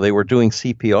again. They were doing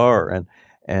CPR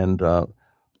and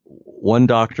one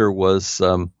doctor was,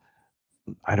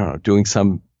 I don't know, doing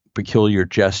some peculiar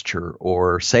gesture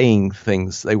or saying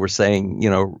things. They were saying,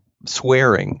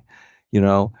 swearing,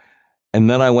 and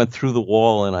then I went through the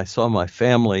wall and I saw my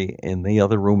family in the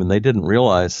other room and they didn't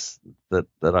realize that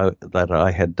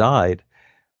I had died,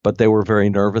 but they were very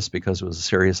nervous because it was a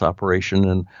serious operation.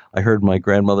 And I heard my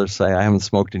grandmother say, I haven't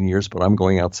smoked in years, but I'm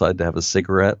going outside to have a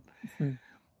cigarette. Mm-hmm.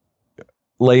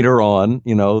 Later on,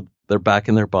 they're back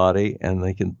in their body and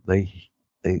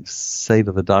they say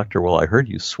to the doctor, well, I heard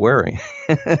you swearing.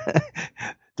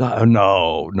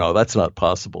 No, that's not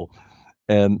possible.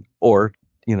 Or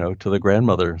to the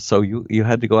grandmother, so you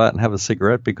had to go out and have a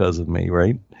cigarette because of me,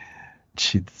 right?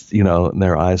 She, and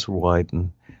their eyes were wide.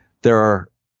 And there are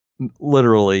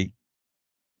literally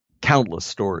countless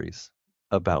stories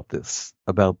about this,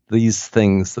 about these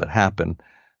things that happen.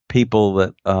 People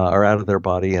that are out of their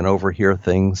body and overhear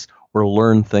things or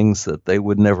learn things that they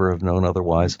would never have known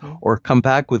otherwise, mm-hmm. or come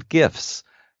back with gifts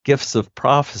of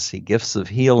prophecy, gifts of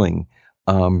healing,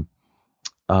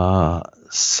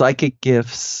 psychic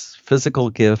gifts, physical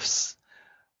gifts.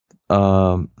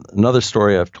 Another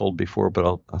story I've told before, but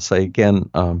I'll say again,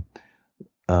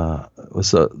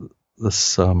 was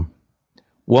this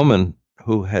woman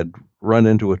who had run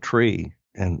into a tree,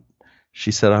 and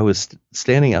she said, I was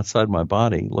standing outside my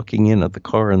body looking in at the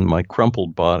car and my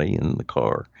crumpled body in the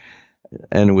car.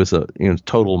 And it was a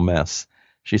total mess.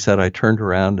 She said, I turned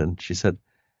around and she said,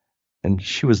 and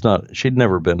she'd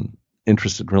never been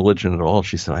interested in religion at all.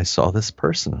 She said, I saw this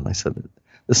person. And I said,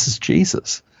 this is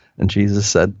Jesus. And Jesus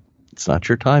said, it's not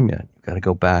your time yet. You've got to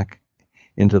go back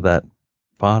into that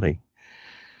body.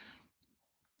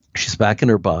 She's back in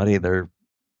her body. Their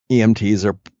EMTs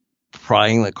are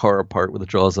prying the car apart with the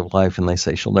jaws of life, and they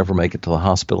say she'll never make it to the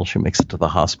hospital. She makes it to the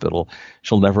hospital.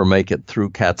 She'll never make it through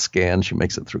CAT scan. She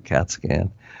makes it through CAT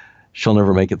scan. She'll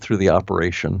never make it through the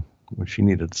operation, which she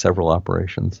needed several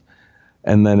operations.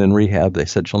 And then in rehab, they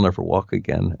said she'll never walk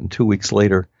again. And 2 weeks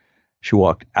later, she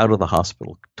walked out of the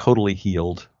hospital, totally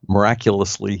healed,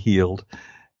 miraculously healed,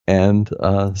 and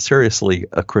seriously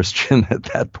a Christian at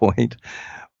that point.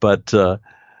 But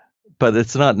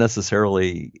it's not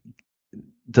necessarily,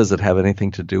 does it have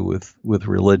anything to do with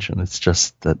religion? It's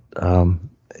just that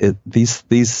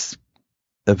these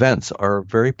events are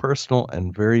very personal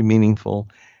and very meaningful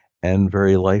and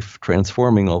very life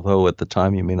transforming. Although at the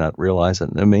time you may not realize it,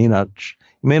 and you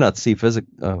may not see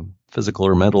physical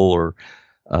or mental or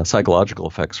psychological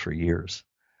effects for years,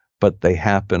 but they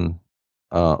happen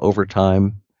over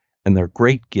time, and they're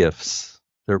great gifts.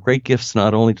 They're great gifts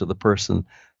not only to the person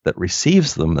that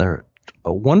receives them, they're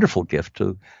a wonderful gift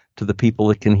to the people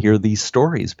that can hear these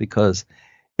stories, because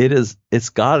it's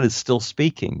God is still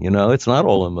speaking. It's not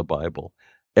all in the Bible.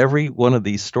 Every one of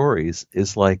these stories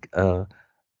is like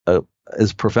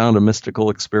as profound a mystical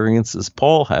experience as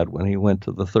Paul had when he went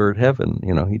to the third heaven.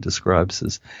 He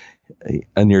describes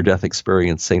a near-death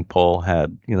experience St. Paul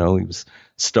had. He was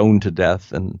stoned to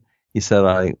death, and he said,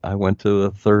 I went to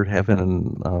the third heaven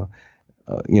and,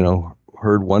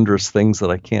 heard wondrous things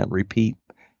that I can't repeat.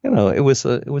 It was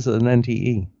an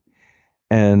NDE.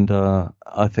 And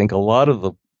I think a lot of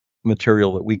the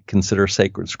material that we consider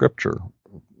sacred scripture,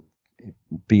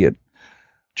 be it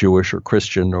Jewish or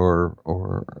Christian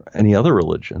or any other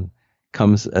religion,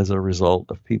 comes as a result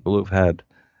of people who've had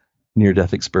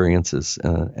near-death experiences,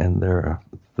 and the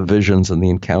visions and the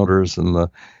encounters and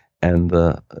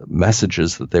the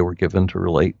messages that they were given to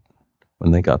relate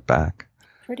when they got back.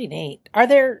 Pretty neat. Are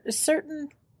there certain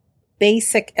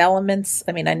basic elements?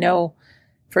 I mean, I know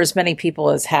for as many people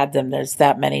as had them, there's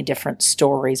that many different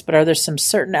stories, but are there some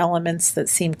certain elements that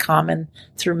seem common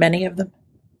through many of them?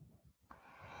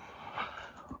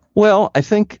 Well, I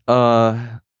think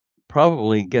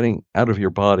probably getting out of your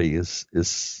body is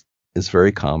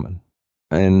very common,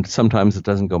 and sometimes it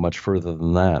doesn't go much further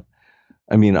than that.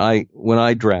 I mean, when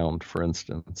I drowned, for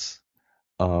instance,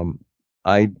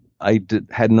 I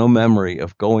had no memory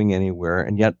of going anywhere,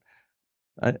 and yet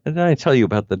did I tell you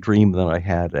about the dream that I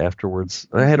had afterwards?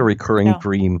 I had a recurring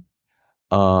dream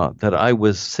that I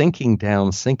was sinking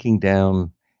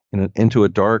down into a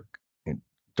dark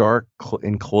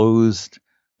enclosed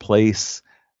place,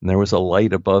 and there was a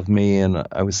light above me, and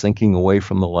I was sinking away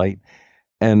from the light.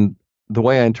 And the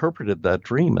way I interpreted that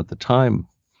dream at the time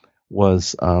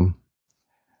was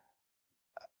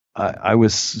I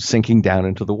was sinking down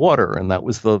into the water, and that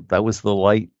was the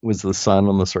light, was the sun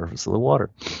on the surface of the water.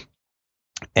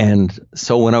 And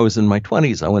so when I was in my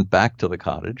 20s, I went back to the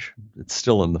cottage. It's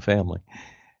still in the family,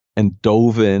 and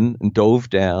dove in and dove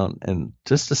down, and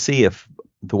just to see if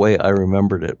the way I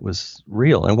remembered it was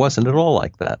real. And it wasn't at all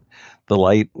like that. The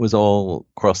light was all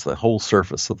across the whole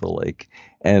surface of the lake,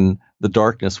 and the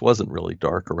darkness wasn't really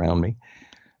dark around me.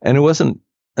 And it wasn't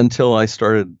until I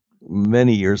started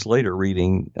many years later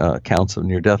reading accounts of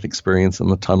near-death experience in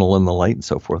the tunnel and the light and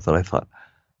so forth that I thought,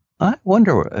 I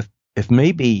wonder if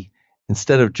maybe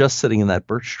instead of just sitting in that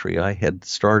birch tree, I had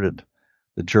started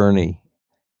the journey,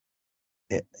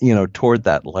 toward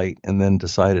that light, and then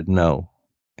decided no,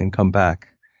 and come back,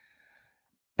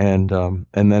 and then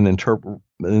and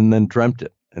then dreamt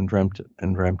it,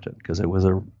 because it was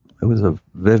a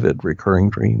vivid, recurring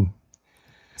dream.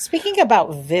 Speaking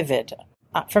about vivid,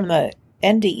 from the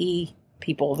NDE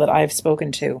people that I've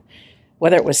spoken to,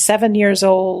 whether it was 7 years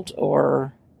old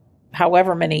or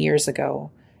however many years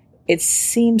ago, it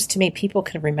seems to me people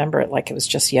can remember it like it was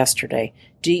just yesterday.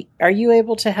 Are you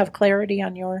able to have clarity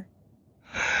on your?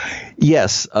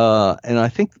 Yes, and I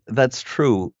think that's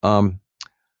true.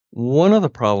 One of the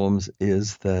problems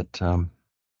is that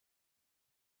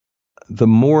the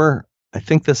more, I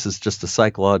think this is just a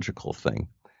psychological thing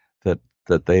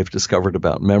that they've discovered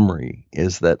about memory,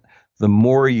 is that the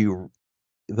more you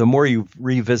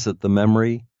revisit the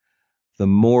memory, the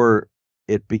more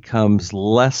it becomes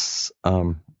less.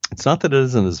 It's not that it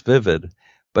isn't as vivid,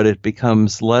 but it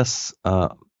becomes less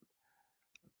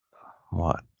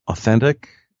authentic.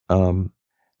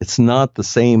 It's not the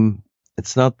same.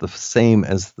 It's not the same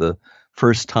as the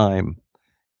first time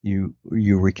you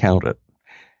recount it.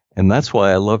 And that's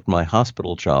why I loved my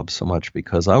hospital job so much,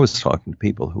 because I was talking to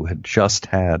people who had just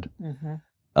had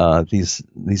these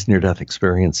near-death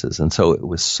experiences. And so it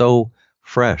was so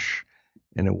fresh,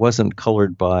 and it wasn't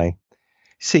colored by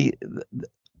See,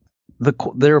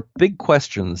 there are big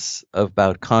questions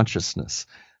about consciousness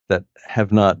that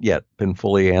have not yet been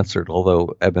fully answered,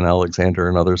 although Eben Alexander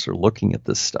and others are looking at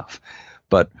this stuff.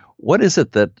 But what is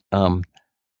it that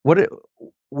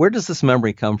where does this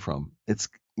memory come from? It's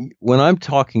when I'm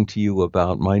talking to you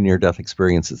about my near-death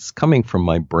experience, it's coming from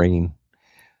my brain.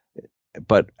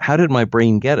 But how did my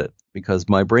brain get it? Because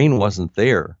my brain wasn't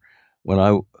there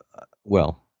when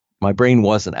my brain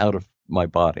wasn't out of my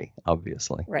body,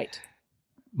 obviously. Right.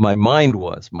 My mind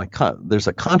was. There's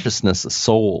a consciousness, a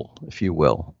soul, if you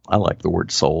will. I like the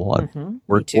word soul.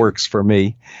 Works for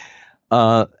me.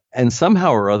 And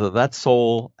somehow or other, that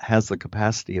soul has the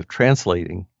capacity of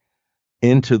translating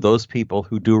into those people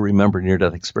who do remember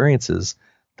near-death experiences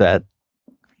that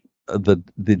the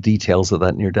details of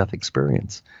that near-death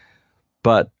experience.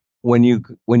 But when you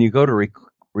go to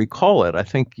recall it, I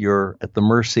think you're at the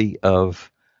mercy of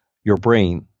your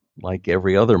brain, like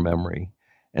every other memory.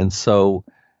 And so,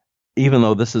 even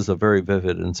though this is a very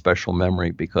vivid and special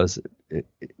memory because it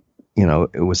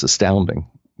was astounding,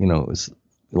 it was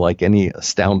like any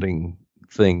astounding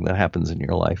thing that happens in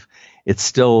your life, it's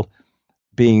still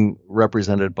being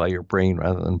represented by your brain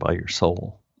rather than by your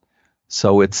soul.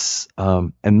 So it's,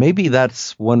 and maybe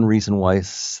that's one reason why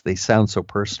they sound so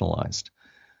personalized.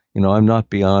 I'm not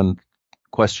beyond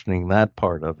questioning that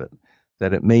part of it,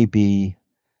 that it may be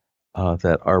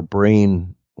that our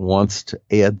brain wants to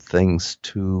add things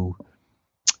to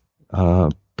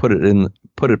put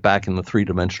it back in the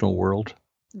three-dimensional world.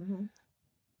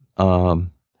 Mm-hmm.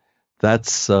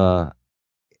 That's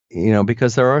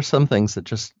because there are some things that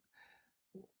just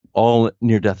all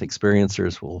near-death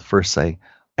experiencers will first say,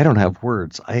 I don't have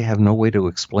words. I have no way to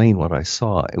explain what I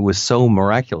saw. It was so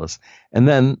miraculous. And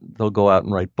then they'll go out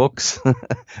and write books,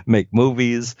 make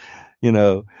movies,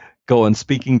 go on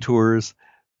speaking tours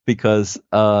because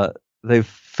they've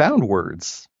found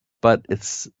words. But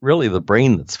it's really the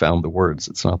brain that's found the words.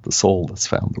 It's not the soul that's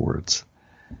found the words.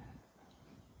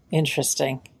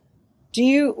 Interesting.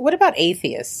 What about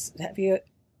atheists? Have you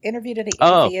interviewed any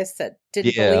atheists that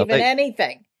didn't believe in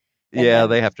anything?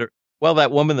 They have to. Well,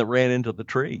 that woman that ran into the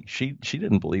tree, she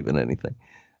didn't believe in anything.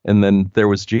 And then there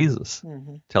was Jesus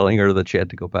telling her that she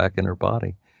had to go back in her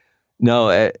body.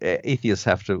 No, atheists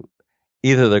have to,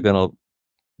 either they're going to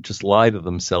just lie to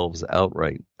themselves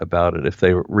outright about it if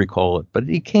they recall it. But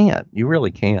you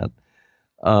really can't.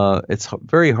 It's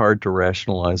very hard to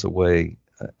rationalize away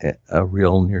a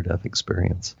real near-death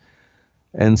experience.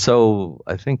 And so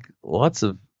I think lots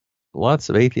of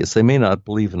atheists, they may not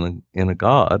believe in a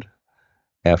God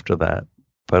after that,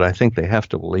 but I think they have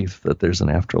to believe that there's an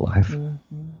afterlife.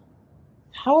 Mm-hmm.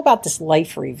 How about this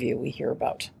life review we hear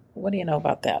about? What do you know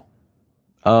about that?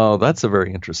 Oh, that's a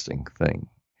very interesting thing.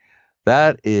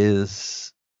 That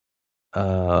is,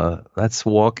 that's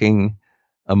walking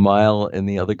a mile in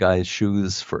the other guy's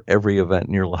shoes for every event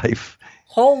in your life.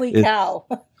 Holy cow.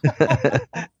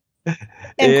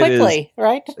 And quickly,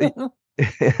 right?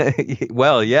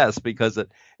 Well, yes, because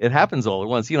it happens all at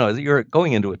once. You're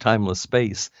going into a timeless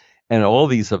space and all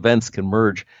these events can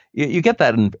merge. You get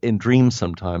that in dreams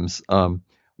sometimes,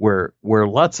 where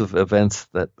lots of events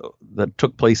that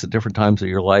took place at different times of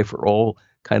your life are all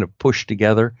kind of pushed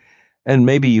together. And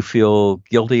maybe you feel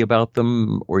guilty about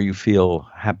them or you feel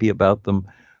happy about them.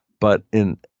 But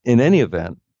in any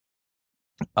event,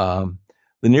 the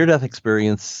near-death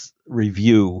experience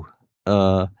review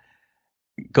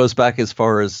goes back as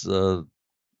far as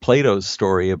Plato's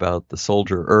story about the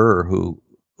soldier who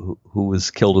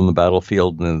was killed in the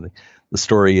battlefield. And the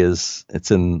story is, it's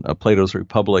in Plato's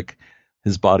Republic.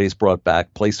 His body is brought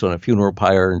back, placed on a funeral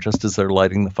pyre, and just as they're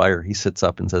lighting the fire, he sits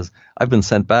up and says, I've been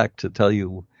sent back to tell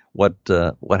you what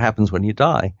happens when you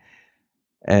die.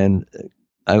 And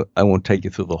I won't take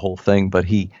you through the whole thing, but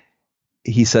he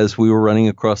says, we were running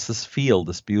across this field,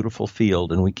 this beautiful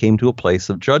field, and we came to a place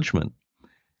of judgment.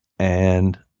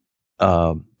 And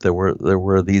there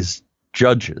were these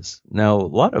judges. Now, a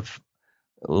lot of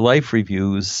life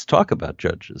reviews talk about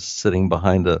judges sitting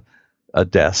behind a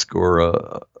desk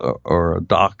or a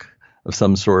dock of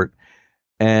some sort.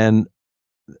 And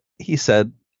he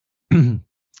said,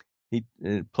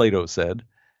 Plato said,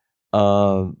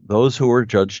 those who were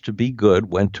judged to be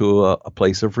good went to a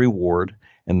place of reward,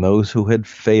 and those who had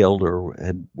failed or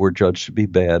were judged to be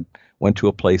bad went to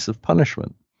a place of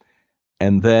punishment.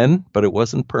 And then, but it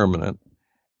wasn't permanent.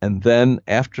 And then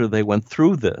after they went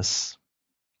through this,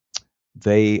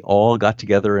 they all got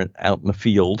together out in the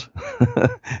field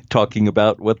talking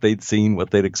about what they'd seen,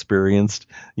 what they'd experienced,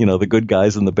 the good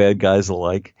guys and the bad guys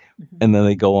alike. Mm-hmm. And then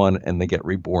they go on and they get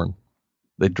reborn.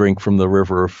 They drink from the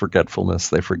river of forgetfulness.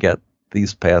 They forget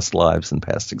these past lives and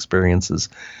past experiences.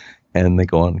 and they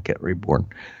go on and get reborn.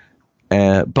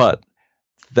 But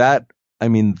that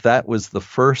was the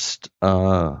first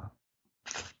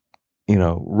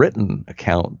written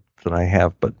account that I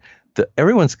have. But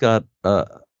everyone's got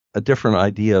a different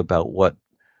idea about what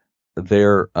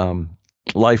their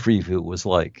life review was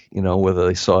like. Whether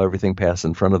they saw everything pass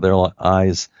in front of their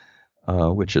eyes,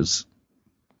 which is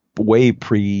way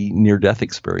pre near-death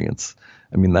experience.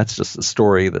 I mean, that's just a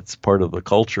story that's part of the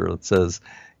culture that says,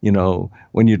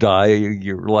 when you die,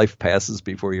 your life passes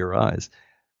before your eyes.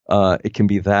 It can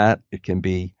be that. It can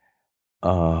be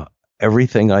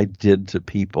everything I did to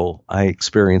people I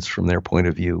experienced from their point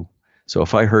of view. So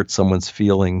if I hurt someone's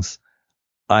feelings,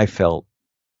 I felt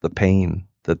the pain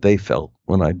that they felt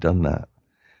when I'd done that.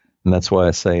 And that's why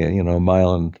I say, a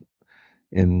mile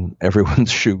in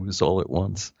everyone's shoes all at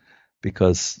once.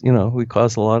 Because, we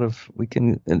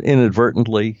can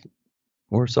inadvertently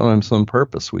or sometimes on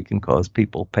purpose, we can cause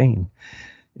people pain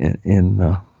in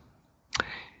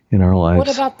our lives.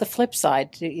 What about the flip side?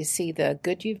 Do you see the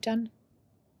good you've done?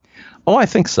 Oh, I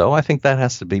think so. I think that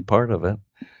has to be part of it.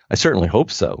 I certainly hope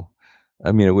so.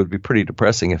 I mean, it would be pretty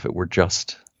depressing if it were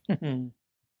just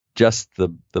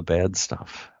the bad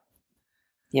stuff.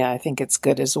 Yeah, I think it's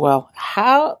good as well.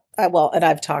 And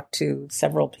I've talked to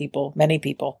many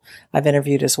people I've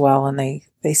interviewed as well, and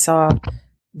they saw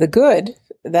the good,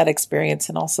 that experience,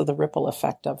 and also the ripple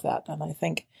effect of that. And I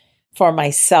think for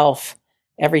myself,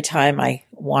 every time I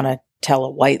want to tell a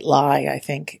white lie, I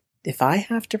think, if I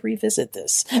have to revisit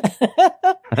this,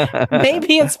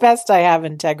 maybe it's best I have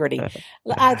integrity.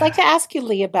 I'd like to ask you,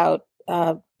 Lee, about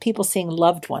people seeing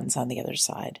loved ones on the other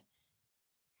side.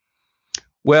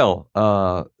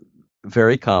 Well,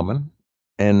 very common.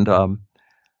 And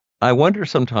I wonder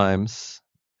sometimes,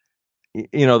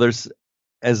 there's,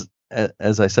 as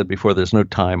I said before, there's no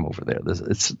time over there.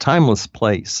 It's a timeless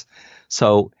place.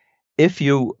 So if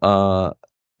you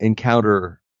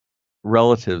encounter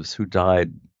relatives who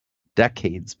died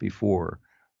decades before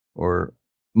or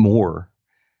more,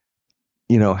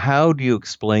 how do you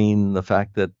explain the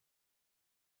fact that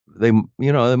they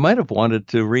might have wanted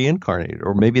to reincarnate,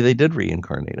 or maybe they did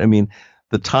reincarnate? I mean,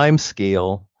 the time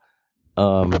scale,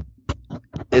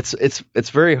 it's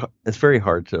very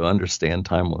hard to understand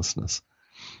timelessness.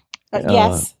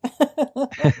 Yes.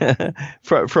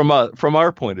 from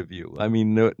our point of view. I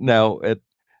mean, now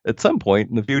at some point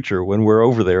in the future, when we're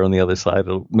over there on the other side,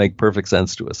 it'll make perfect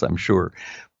sense to us, I'm sure.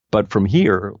 But from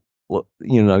here,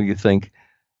 you think,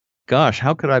 gosh,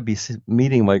 how could I be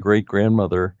meeting my great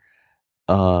grandmother?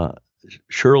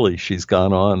 Surely she's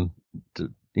gone on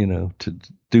to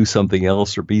do something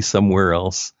else or be somewhere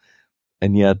else.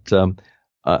 And yet,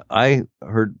 I've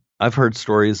heard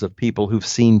stories of people who've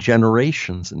seen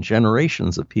generations and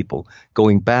generations of people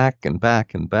going back and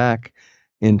back and back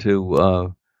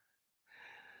into,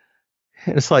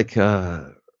 it's like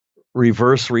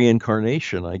reverse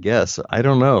reincarnation, I guess. I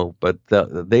don't know, but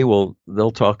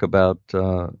they'll talk about,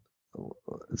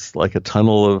 it's like a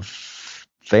tunnel of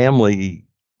family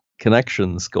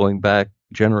connections going back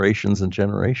generations and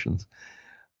generations.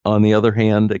 On the other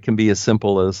hand, it can be as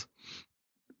simple as,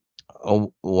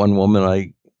 one woman,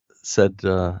 I said,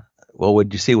 well, what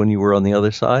did you see when you were on the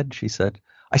other side? She said,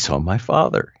 I saw my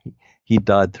father. He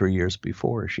died 3 years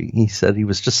before. He said he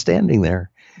was just standing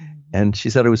there. Mm-hmm. And she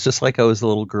said, it was just like I was a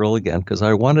little girl again, because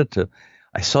I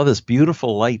saw this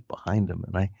beautiful light behind him,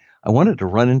 and I wanted to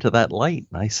run into that light.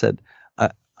 And I said,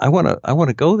 I want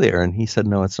to go there. And he said,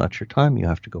 no, it's not your time. You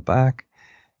have to go back.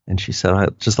 And she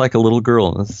said, just like a little girl,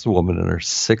 and this is a woman in her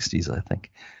 60s, I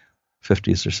think,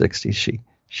 50s or 60s.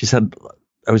 She said,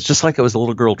 I was just like I was a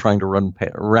little girl trying to run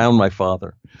around my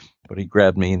father, but he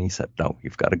grabbed me and he said, no,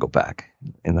 you've got to go back.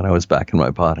 And then I was back in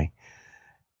my body.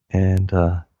 And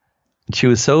she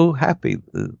was so happy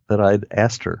that I'd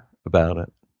asked her about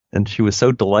it. And she was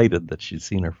so delighted that she'd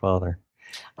seen her father.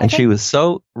 And she was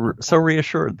so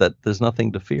reassured that there's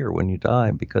nothing to fear when you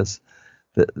die, because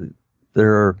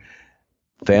there are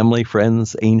family,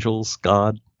 friends, angels,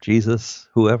 God, Jesus,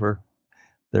 whoever,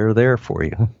 they're there for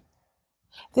you.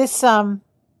 This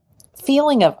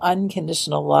feeling of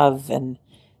unconditional love and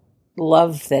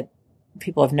love that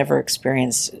people have never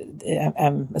experienced,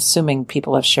 I'm assuming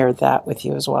people have shared that with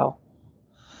you as well.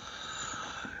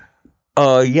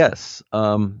 Yes.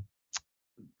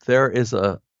 There's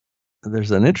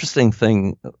an interesting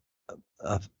thing,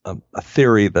 a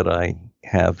theory that I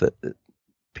have that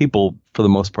people, for the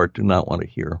most part, do not want to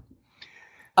hear.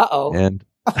 Uh-oh. And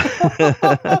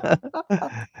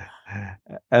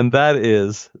and that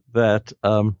is that,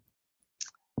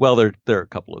 well, there are a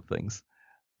couple of things.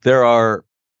 There are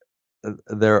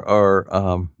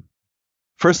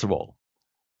first of all,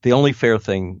 the only fair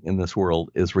thing in this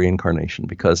world is reincarnation,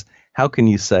 because how can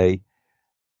you say,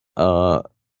 how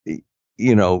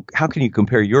can you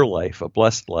compare your life, a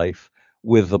blessed life,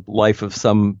 with the life of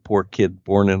some poor kid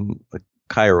born in the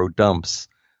Cairo dumps,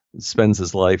 spends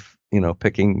his life,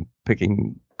 picking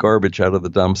garbage out of the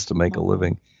dumps to make a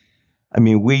living. I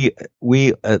mean,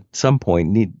 we at some point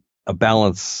need a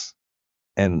balance,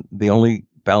 and the only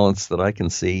balance that I can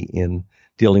see in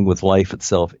dealing with life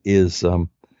itself is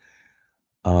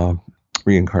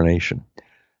reincarnation.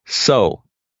 So,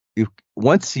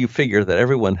 once you figure that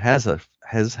everyone has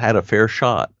had a fair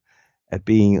shot at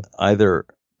being either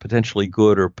potentially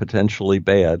good or potentially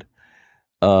bad,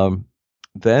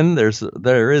 then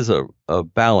there is a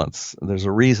balance. There's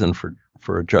a reason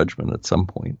for a judgment at some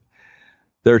point.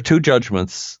 There are two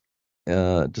judgments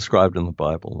described in the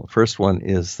Bible. The first one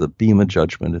is the Bema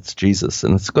judgment. It's Jesus,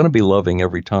 and it's going to be loving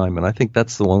every time. And I think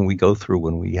that's the one we go through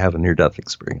when we have a near-death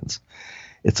experience.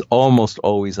 It's almost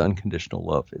always unconditional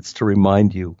love. It's to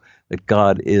remind you that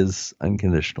God is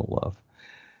unconditional love.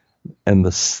 And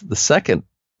the second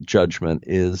judgment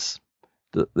is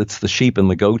it's the sheep and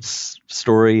the goats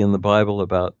story in the Bible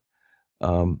about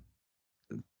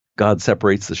God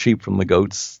separates the sheep from the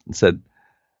goats and said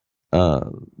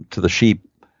to the sheep,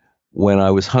 "When I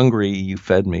was hungry, you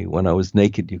fed me. When I was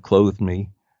naked, you clothed me.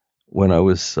 When I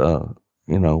was,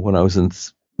 when I was in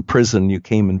prison, you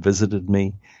came and visited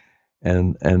me."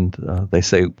 And they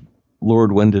say,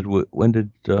 "Lord, when did we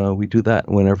do that?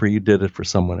 Whenever you did it for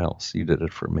someone else, you did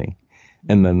it for me."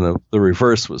 And then the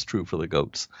reverse was true for the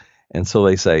goats. And so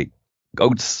they say,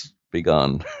 "Goats, be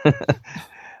gone."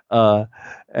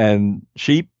 And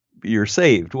sheep, you're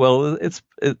saved. Well, it's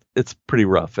pretty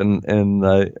rough,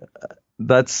 and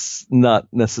that's not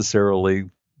necessarily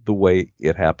the way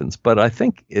it happens. But I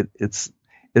think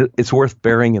it's worth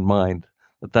bearing in mind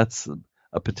that that's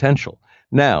a potential.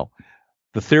 Now,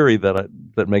 the theory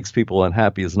that makes people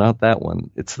unhappy is not that one.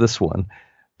 It's this one,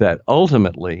 that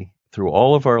ultimately, through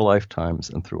all of our lifetimes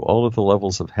and through all of the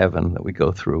levels of heaven that we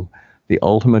go through, the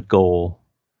ultimate goal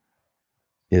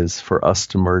is for us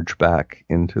to merge back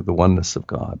into the oneness of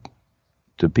God,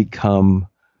 to become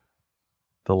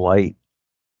the light,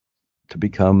 to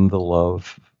become the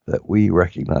love that we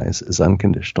recognize as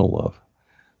unconditional love,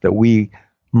 that we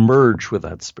merge with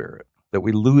that spirit, that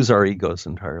we lose our egos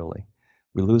entirely,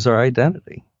 we lose our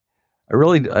identity. I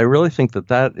really think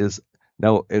that is,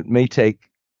 now it may take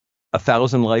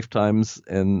 1,000 lifetimes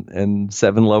and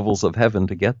 7 levels of heaven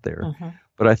to get there. Mm-hmm.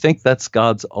 But I think that's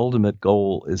God's ultimate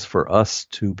goal, is for us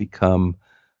to become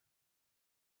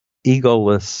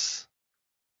egoless,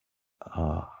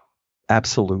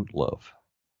 absolute love.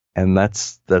 And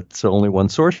that's only one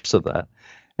source of that.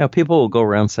 Now, people will go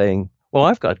around saying, "Well,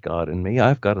 I've got God in me.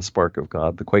 I've got a spark of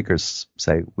God." The Quakers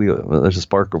say there's a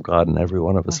spark of God in every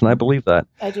one of us. Mm-hmm. And I believe that.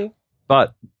 I do.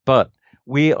 But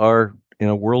we are in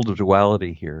a world of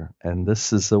duality here, and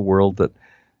this is a world that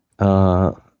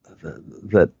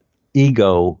that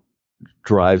ego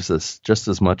drives us just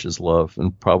as much as love,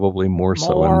 and probably more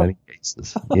so in many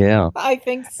cases. Yeah, I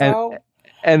think so.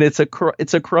 And it's a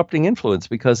corrupting influence,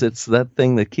 because it's that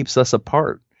thing that keeps us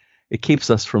apart. It keeps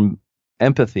us from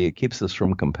empathy. It keeps us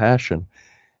from compassion,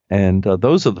 and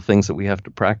those are the things that we have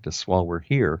to practice while we're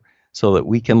here, so that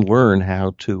we can learn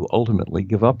how to ultimately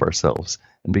give up ourselves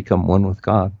and become one with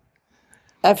God.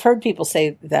 I've heard people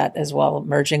say that as well,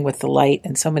 merging with the light,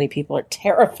 and so many people are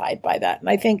terrified by that. And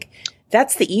I think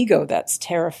that's the ego that's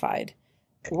terrified.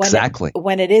 Exactly.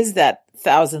 When it is that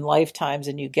 1,000 lifetimes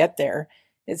and you get there,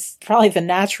 it's probably the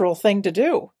natural thing to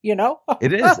do,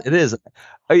 It is.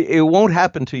 It won't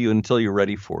happen to you until you're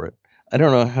ready for it. I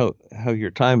don't know how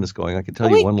your time is going. I can tell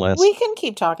you one last. We can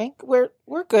keep talking. We're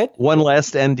good. One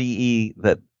last NDE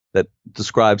that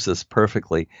describes this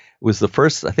perfectly. It was the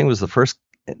first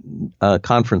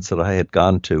conference that I had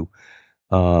gone to,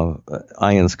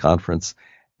 IANDS conference,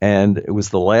 and it was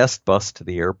the last bus to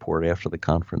the airport after the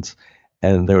conference,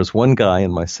 and there was one guy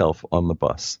and myself on the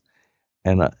bus,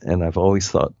 and I've always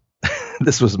thought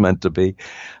this was meant to be.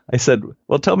 I said,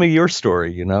 "Well, tell me your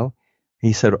story."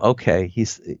 He said, "Okay."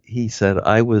 He said,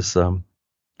 "I was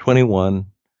 21.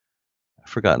 I've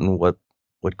forgotten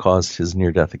what caused his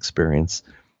near-death experience,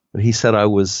 but he said I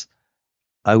was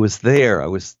there.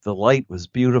 The light was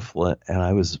beautiful, and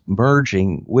I was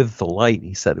merging with the light."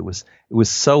 He said it was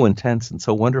so intense and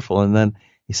so wonderful. And then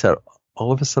he said,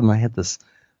 all of a sudden I had this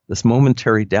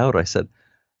momentary doubt. I said,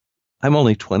 "I'm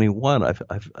only 21.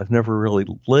 I've never really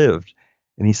lived."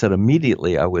 And he said,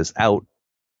 immediately I was out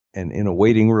and in a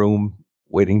waiting room,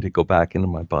 waiting to go back into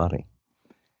my body.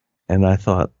 And I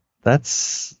thought, I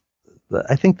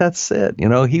think that's it.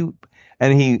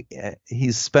 and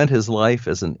he's spent his life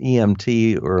as an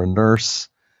EMT or a nurse,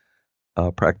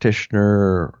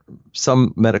 practitioner,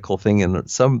 some medical thing in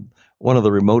one of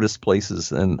the remotest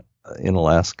places in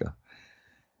Alaska,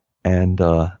 and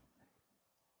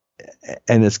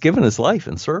it's given his life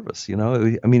in service.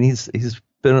 I mean, he's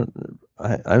been,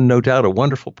 I'm no doubt, a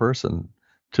wonderful person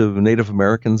to Native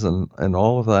Americans and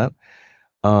all of that.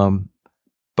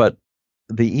 But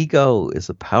the ego is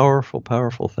a powerful,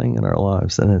 powerful thing in our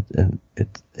lives, and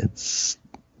it's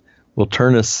will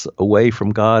turn us away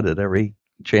from God at every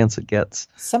chance it gets.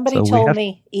 Somebody told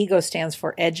me ego stands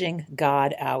for edging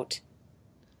God out.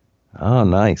 Oh,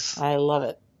 nice. I love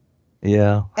it.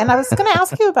 Yeah. And I was going to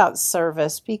ask you about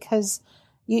service, because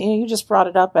you just brought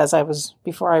it up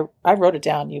before I wrote it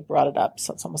down, you brought it up.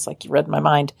 So it's almost like you read my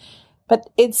mind. But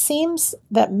it seems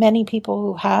that many people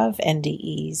who have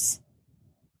NDEs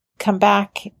come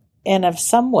back in of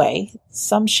some way,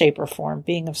 some shape or form,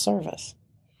 being of service.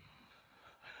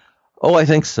 Oh, I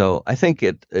think so. I think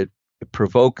it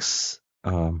provokes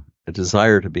a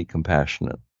desire to be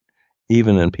compassionate,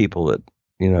 even in people that,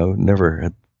 never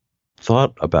had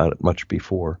thought about it much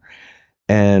before.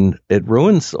 And it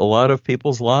ruins a lot of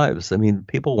people's lives. I mean,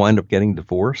 people wind up getting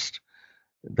divorced.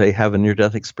 They have a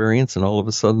near-death experience, and all of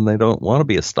a sudden they don't want to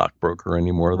be a stockbroker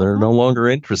anymore. They're no longer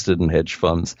interested in hedge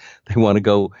funds. They want to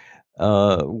go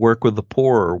work with the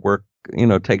poor, or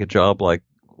take a job like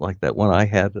that one I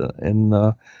had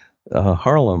in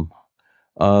Harlem.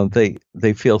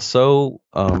 They feel so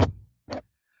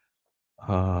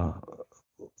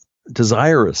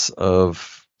desirous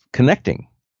of connecting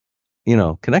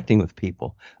with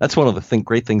people. That's one of the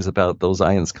great things about those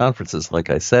IANDS conferences. Like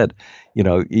I said,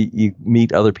 you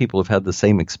meet other people who've had the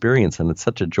same experience, and it's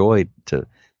such a joy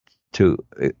to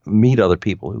meet other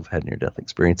people who've had near-death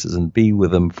experiences and be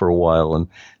with them for a while and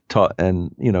talk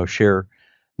and, share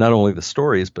not only the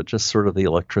stories, but just sort of the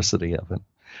electricity of it.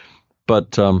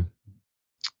 But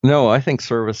no, I think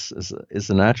service is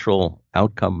a natural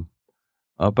outcome,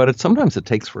 but sometimes it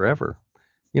takes forever.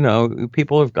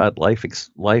 People have got life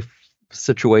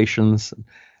situations,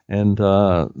 and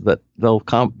that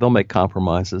they'll make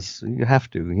compromises. You have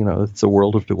to. It's a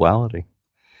world of duality.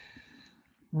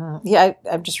 Yeah,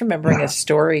 I'm just remembering a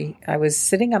story. I was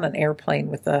sitting on an airplane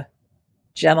with a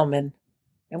gentleman,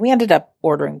 and we ended up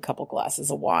ordering a couple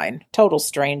glasses of wine. Total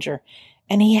stranger,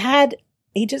 and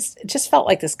it just felt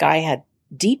like this guy had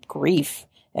deep grief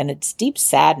and it's deep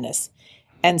sadness,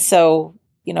 and so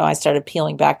I started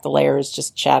peeling back the layers,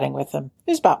 just chatting with him.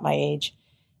 He was about my age,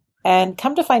 and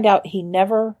come to find out, he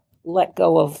never let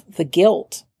go of the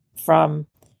guilt from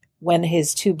when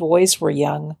his two boys were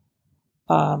young.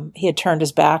 He had turned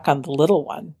his back on the little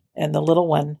one, and the little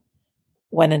one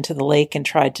went into the lake and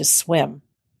tried to swim.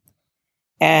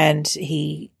 And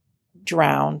he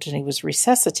drowned, and he was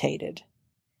resuscitated.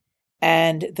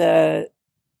 And the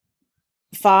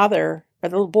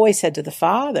little boy said to the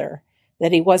father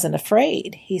that he wasn't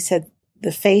afraid. He said,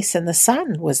 the face in the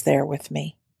sun was there with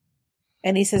me.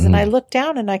 And he says, and I looked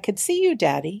down and I could see you,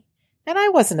 Daddy. And I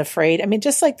wasn't afraid. I mean,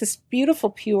 just like this beautiful,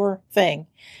 pure thing.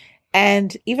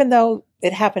 And even though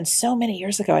it happened so many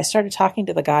years ago, I started talking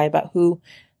to the guy about who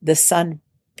the son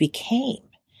became.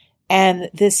 And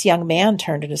this young man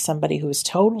turned into somebody who was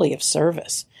totally of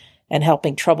service and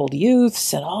helping troubled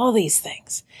youths and all these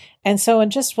things. And so in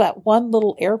just that one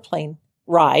little airplane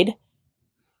ride,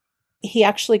 he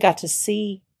actually got to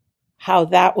see how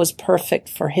that was perfect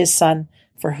for his son,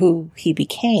 for who he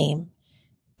became.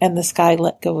 And this guy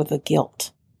let go of the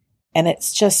guilt. And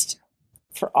it's just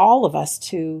for all of us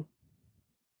to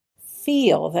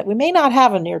feel that we may not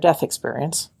have a near-death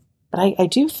experience, but I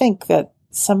do think that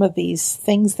some of these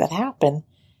things that happen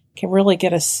can really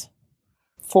get us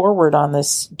forward on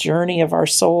this journey of our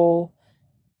soul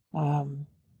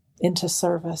into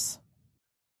service.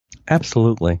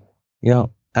 Absolutely. Yeah,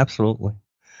 absolutely.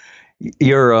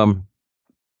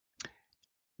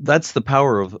 That's the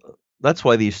power that's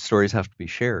why these stories have to be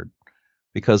shared,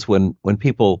 because when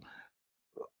people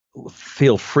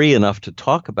feel free enough to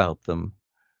talk about them,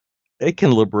 it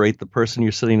can liberate the person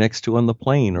you're sitting next to on the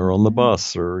plane or on the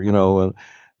bus or,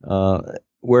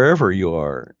 wherever you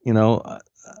are.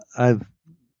 The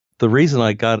reason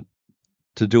I got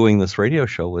to doing this radio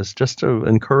show was just to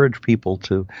encourage people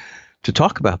to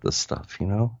talk about this stuff,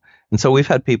 And so we've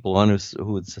had people on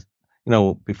who would,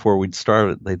 before we'd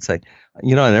started, they'd say, I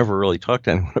never really talked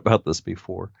to anyone about this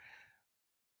before.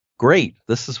 Great.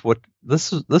 This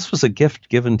was a gift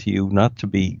given to you, not to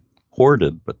be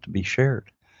hoarded, but to be shared.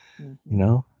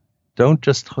 Don't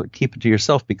just keep it to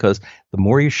yourself, because the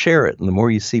more you share it and the more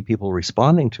you see people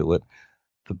responding to it,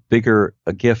 the bigger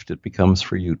a gift it becomes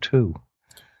for you too.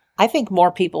 I think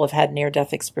more people have had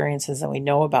near-death experiences than we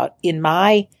know about. In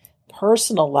my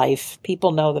personal life,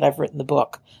 people know that I've written the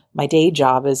book. My day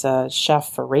job is a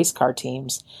chef for race car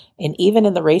teams. And even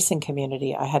in the racing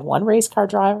community, I had one race car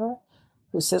driver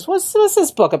who says, what's this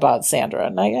book about, Sandra?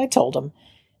 And I told him.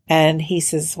 And he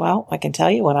says, well, I can tell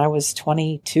you, when I was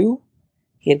 22,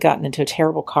 he had gotten into a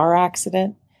terrible car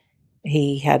accident.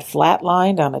 He had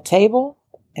flatlined on a table.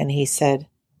 And he said,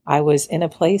 I was in a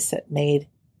place that made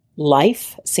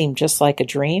life seemed just like a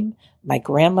dream. My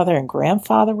grandmother and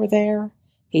grandfather were there.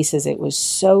 He says it was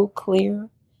so clear.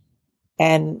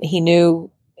 And he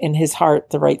knew in his heart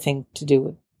the right thing to do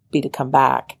would be to come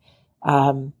back.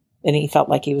 And he felt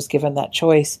like he was given that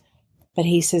choice. But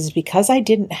he says, because I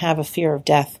didn't have a fear of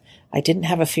death, I didn't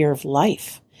have a fear of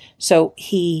life. So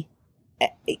he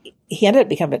ended up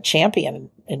becoming a champion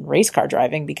in race car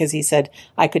driving, because he said,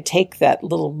 I could take that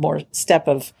little more step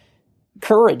of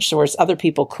courage, whereas other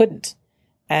people couldn't,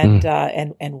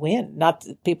 and win. Not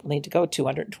that people need to go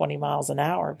 220 miles an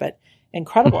hour, but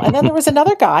incredible. And then there was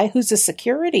another guy who's a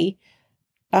security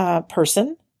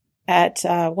person at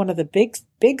one of the big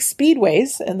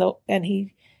speedways, and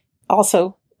he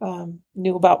also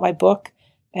knew about my book,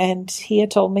 and he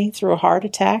had told me through a heart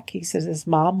attack. He says his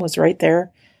mom was right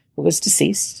there, who was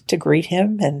deceased, to greet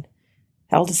him and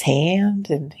held his hand,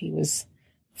 and he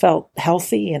felt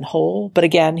healthy and whole. But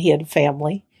again, he had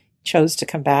family, chose to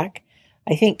come back.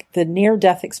 I think the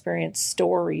near-death experience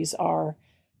stories are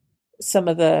some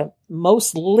of the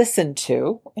most listened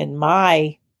to in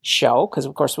my show, because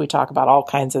of course we talk about all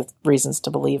kinds of reasons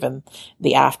to believe in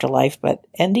the afterlife, but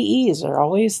NDEs are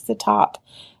always the top.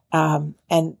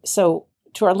 And so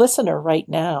to our listener right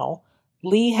now,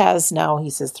 Lee has now, he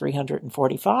says,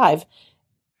 345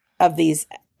 of these.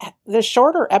 The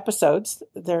shorter episodes,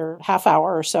 they're half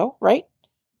hour or so, right,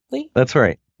 Lee? That's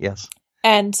right. Yes.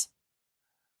 And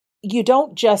you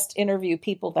don't just interview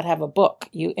people that have a book.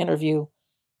 You interview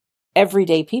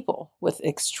everyday people with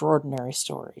extraordinary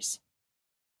stories.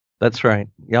 That's right.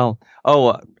 Yeah.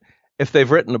 If they've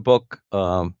written a book,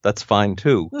 that's fine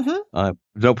too. Mm-hmm.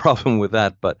 No problem with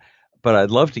that. But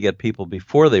I'd love to get people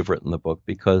before they've written the book,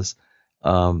 because,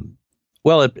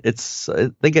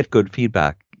 they get good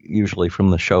feedback usually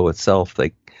from the show itself.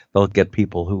 They'll get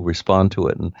people who respond to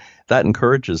it, and that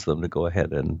encourages them to go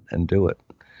ahead and do it.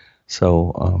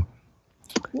 So,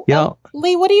 yeah.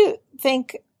 Lee, what do you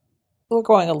think? We're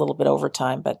going a little bit over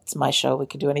time, but it's my show. We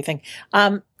can do anything.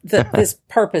 This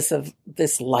purpose of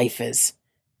this life is.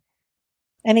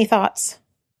 Any thoughts?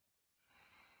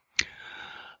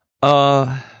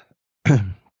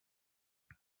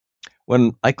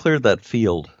 When I cleared that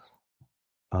field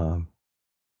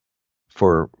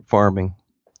for farming,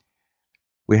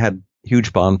 we had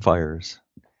huge bonfires,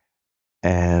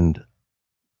 and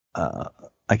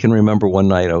I can remember one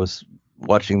night I was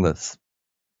watching the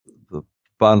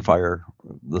bonfire.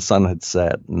 The sun had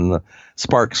set, and the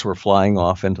sparks were flying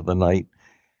off into the night,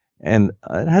 and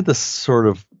I had this sort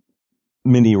of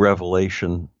mini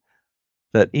revelation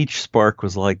that each spark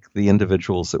was like the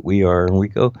individuals that we are, and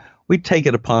we take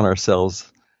it upon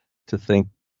ourselves to think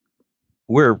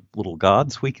we're little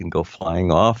gods. We can go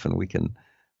flying off, and we can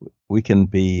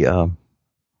be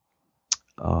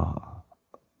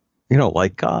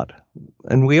like God,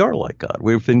 and we are like God.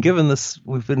 We've been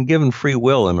given free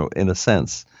will in a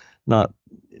sense, not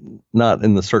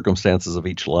in the circumstances of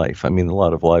each life. I mean, a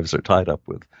lot of lives are tied up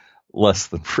with less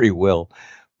than free will,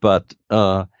 but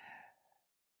and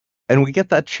we get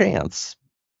that chance.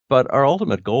 But our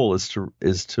ultimate goal is to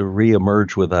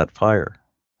reemerge with that fire.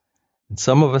 And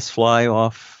some of us fly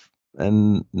off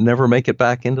and never make it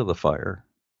back into the fire.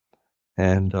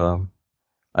 And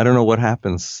I don't know what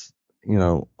happens,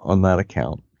 on that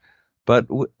account. But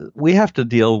we have to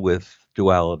deal with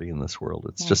duality in this world.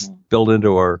 It's just built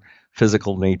into our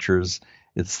physical natures.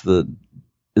 It's the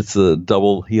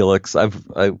double helix.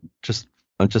 I'm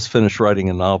just finished writing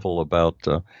a novel about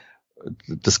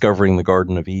discovering the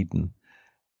Garden of Eden,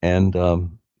 and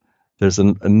there's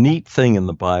a neat thing in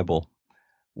the Bible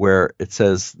where it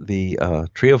says the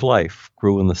tree of life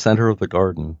grew in the center of the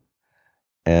garden,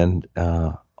 and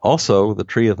also the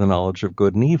tree of the knowledge of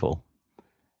good and evil.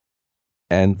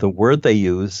 And the word they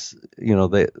use,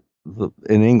 in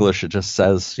English it just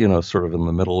says, sort of in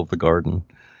the middle of the garden.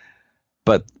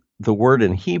 But the word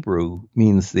in Hebrew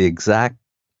means the exact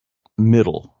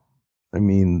middle. I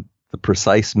mean, the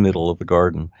precise middle of the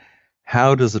garden.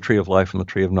 How does the tree of life and the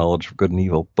tree of knowledge of good and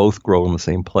evil both grow in the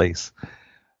same place?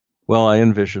 Well, I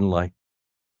envision like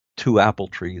two apple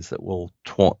trees that will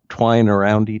twine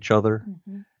around each other,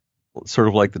 sort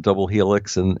of like the double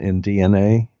helix in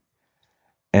DNA.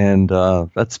 And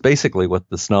that's basically what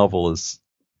this novel is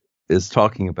is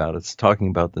talking about. It's talking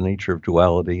about the nature of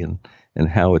duality and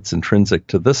how it's intrinsic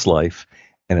to this life,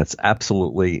 and it's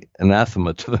absolutely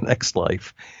anathema to the next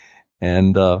life.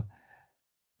 And I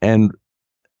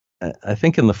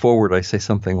think in the foreword I say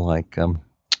something like,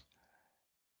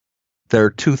 there are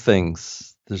two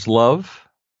things. There's love,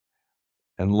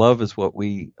 and love is what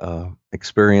we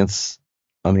experience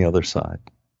on the other side,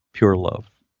 pure love,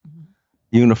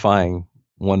 unifying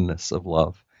oneness of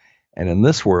love. And in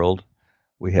this world,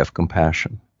 we have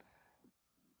compassion.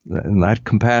 And that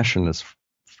compassion is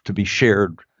to be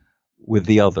shared with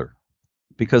the other,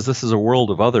 because this is a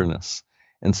world of otherness.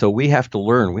 And so we have to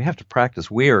learn, we have to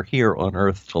practice. We are here on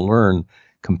earth to learn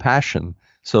compassion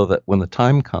so that when the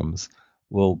time comes,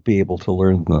 we'll be able to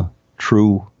learn the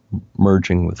true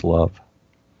merging with love.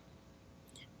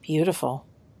 Beautiful.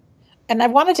 And I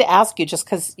wanted to ask you, just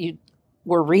because you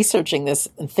were researching this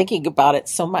and thinking about it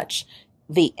so much,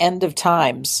 the end of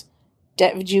times.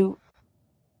 Is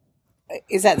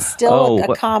that still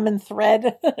a common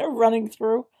thread running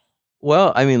through?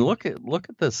 Well, I mean, look at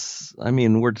this. I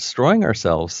mean, we're destroying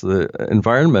ourselves. The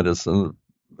environment is on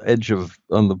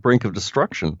the brink of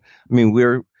destruction. I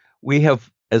mean, we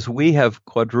have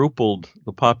quadrupled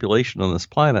the population on this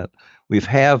planet. We've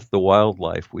halved the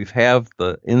wildlife. We've halved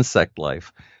the insect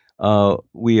life.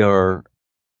 We are,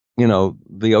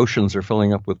 the oceans are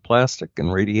filling up with plastic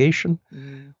and radiation.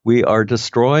 Mm. We are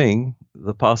destroying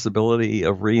the possibility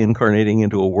of reincarnating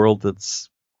into a world that's,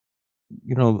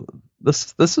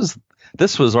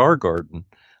 this was our garden.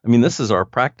 I mean, this is our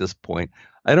practice point.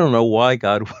 I don't know why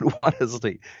God would want us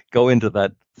to go into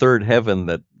that third heaven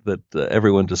that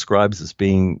everyone describes as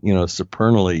being,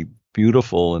 supernally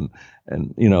beautiful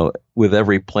and with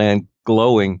every plant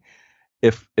glowing.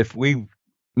 If we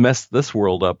mess this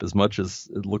world up as much as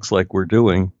it looks like we're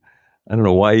doing, I don't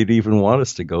know why you'd even want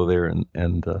us to go there.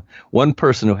 And one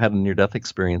person who had a near-death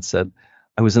experience said,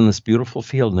 I was in this beautiful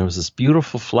field and there was this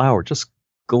beautiful flower just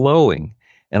glowing,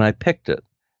 and I picked it.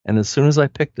 And as soon as I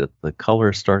picked it, the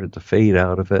color started to fade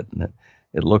out of it, and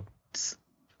it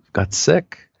got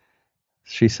sick.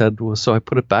 She said, well, so I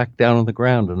put it back down on the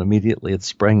ground, and immediately it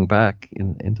sprang back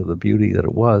into the beauty that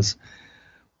it was.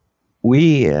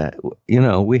 We have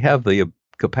the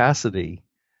capacity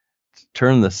to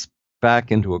turn this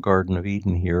back into a Garden of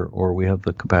Eden here, or we have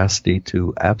the capacity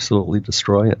to absolutely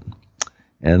destroy it.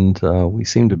 And we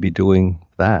seem to be doing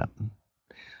that,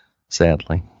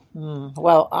 sadly.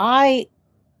 Well, I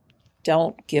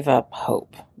don't give up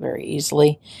hope very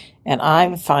easily. And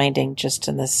I'm finding just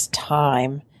in this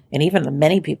time, and even the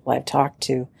many people I've talked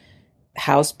to,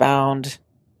 housebound,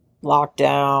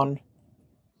 lockdown.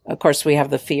 Of course, we have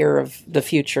the fear of the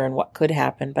future and what could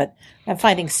happen, but I'm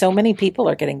finding so many people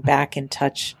are getting back in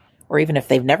touch, or even if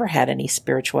they've never had any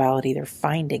spirituality, they're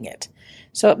finding it.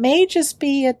 So it may just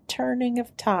be a turning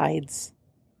of tides.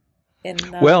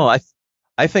 Well,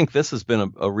 I think this has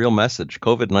been a real message.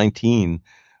 COVID-19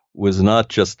 was not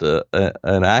just an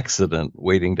accident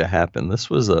waiting to happen. This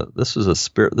was a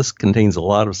spirit. This contains a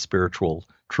lot of spiritual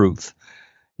truth.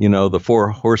 The four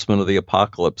horsemen of the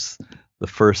apocalypse. The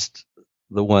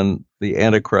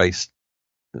Antichrist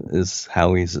is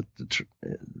how he's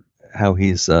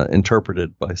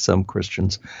interpreted by some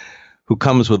Christians, who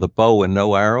comes with a bow and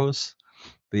no arrows.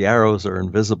 The arrows are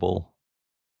invisible.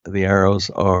 The arrows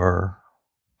are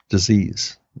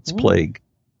disease. It's plague.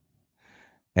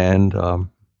 And I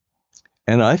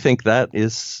think that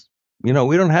is, we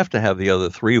don't have to have the other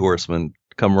three horsemen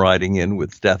come riding in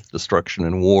with death, destruction,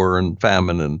 and war and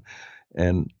famine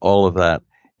and all of that.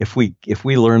 If we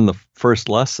learn the first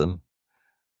lesson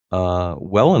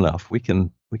well enough, we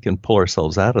can pull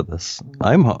ourselves out of this.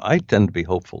 I tend to be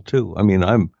hopeful too. I mean,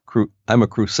 I'm a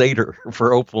crusader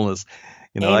for hopefulness.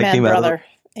 Amen, I came brother. out of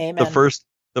Amen.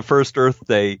 The first Earth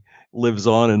Day lives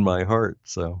on in my heart.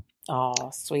 So. Oh,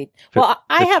 sweet. Well,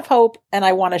 I have hope and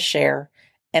I want to share.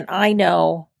 And I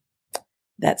know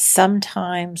that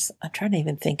sometimes, I'm trying to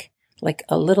even think, like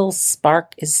a little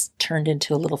spark is turned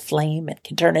into a little flame. It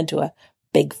can turn into a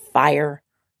big fire,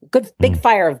 big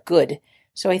fire of good.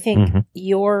 So I think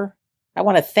I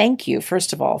want to thank you,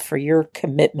 first of all, for your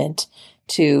commitment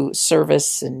to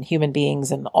service and human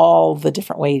beings and all the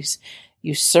different ways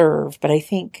you serve. But I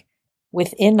think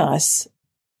within us,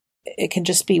 it can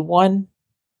just be one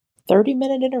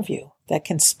 30-minute interview that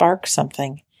can spark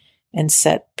something and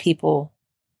set people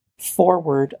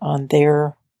forward on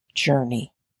their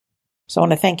journey. So I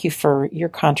want to thank you for your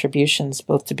contributions,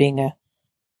 both to being a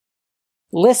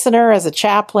listener as a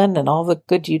chaplain and all the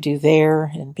good you do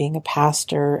there, and being a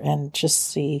pastor, and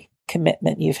just the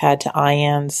commitment you've had to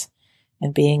IANDS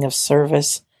and being of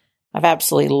service. I've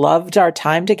absolutely loved our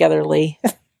time together, Lee.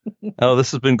 Oh,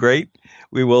 this has been great.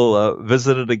 We will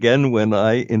visit it again when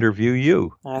I interview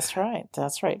you. That's right.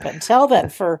 That's right. But until then,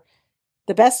 for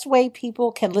the best way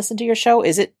people can listen to your show,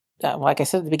 is it, like I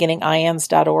said at the beginning,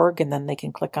 IANDS.org, and then they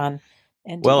can click on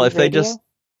Well, NDE Radio?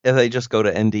 if they just go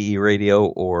to NDE Radio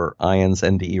or IANDS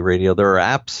NDE Radio, there are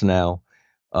apps now,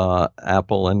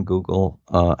 Apple and Google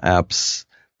apps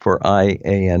for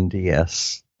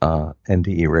IANDS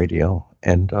NDE Radio,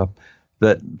 and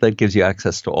that gives you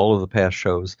access to all of the past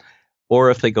shows. Or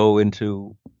if they go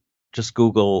into just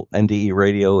Google NDE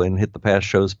Radio and hit the past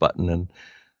shows button, and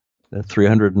the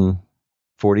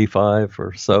 345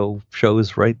 or so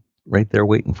shows right there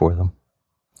waiting for them.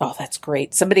 Oh, that's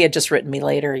great. Somebody had just written me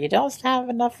later, you don't have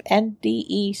enough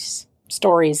NDE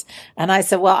stories. And I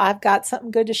said, well, I've got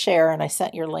something good to share. And I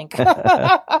sent your link.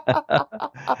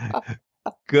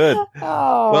 Good.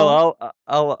 Oh. Well,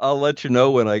 I'll let you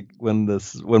know when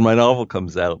my novel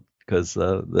comes out, because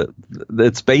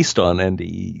it's based on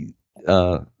NDE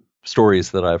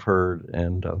stories that I've heard,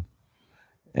 and a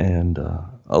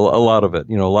lot of it,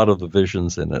 a lot of the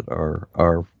visions in it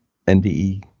are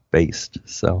NDE based.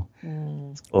 So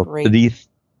beneath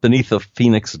a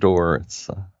phoenix door, it's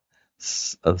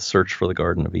a search for the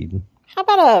Garden of Eden. How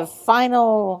about a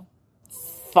final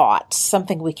thought,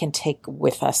 something we can take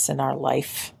with us in our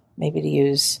life, maybe to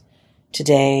use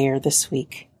today or this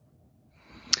week?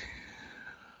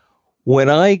 When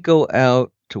I go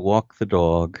out to walk the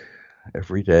dog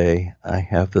every day, I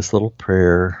have this little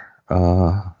prayer.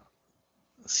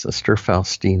 Sister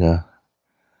Faustina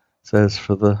says,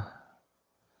 for the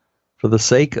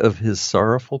sake of his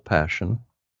sorrowful passion,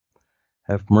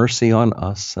 have mercy on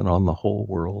us and on the whole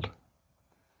world.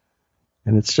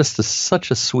 And it's just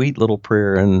such a sweet little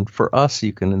prayer. And for us,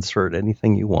 you can insert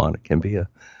anything you want. It can be a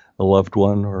loved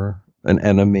one or an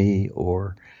enemy,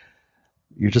 or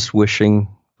you're just wishing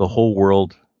the whole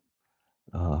world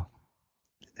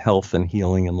health and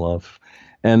healing and love.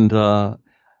 And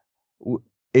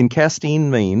in Castine,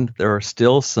 Maine, there are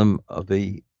still some of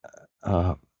the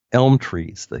elm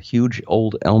trees, the huge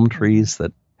old elm trees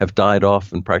that have died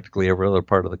off in practically every other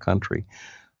part of the country.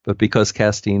 But because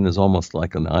Castine is almost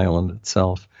like an island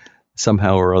itself,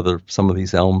 somehow or other, some of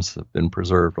these elms have been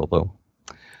preserved, although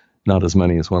not as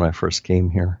many as when I first came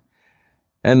here.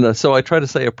 And so I try to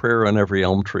say a prayer on every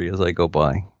elm tree as I go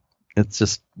by. It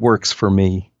just works for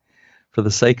me. For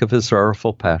the sake of his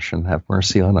sorrowful passion, have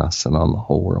mercy on us and on the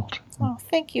whole world. Oh,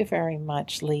 thank you very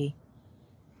much, Lee.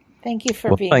 Thank you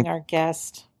for being our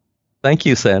guest. Thank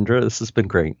you, Sandra. This has been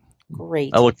great.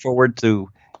 Great. I look forward to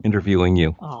interviewing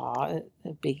you. Oh,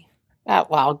 it'd be...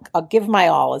 well, I'll give my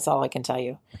all, is all I can tell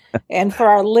you. And for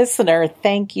our listener,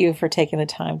 thank you for taking the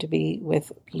time to be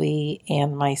with Lee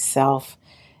and myself.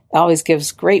 It always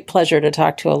gives great pleasure to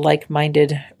talk to a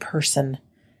like-minded person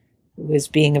who is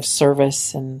being of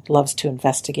service and loves to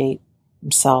investigate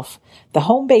himself. The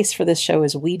home base for this show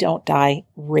is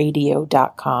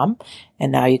WeDon'tDieRadio.com,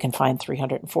 and now you can find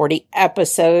 340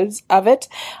 episodes of it.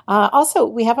 Also,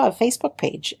 we have a Facebook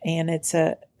page, and it's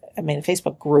a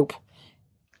Facebook group.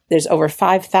 There's over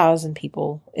 5,000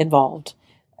 people involved,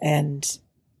 and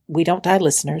We Don't Die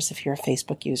listeners, if you're a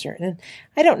Facebook user. And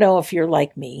I don't know if you're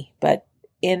like me, but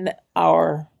in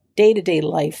our day-to-day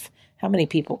life, how many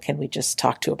people can we just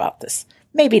talk to about this?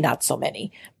 Maybe not so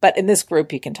many, but in this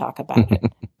group, you can talk about it.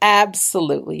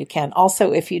 Absolutely, you can.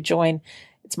 Also, if you join,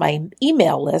 it's my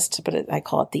email list, but I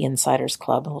call it the Insiders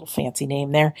Club, a little fancy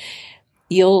name there.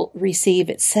 You'll receive,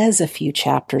 it says a few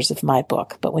chapters of my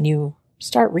book, but when you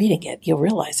start reading it, you'll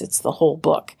realize it's the whole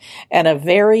book, and a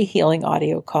very healing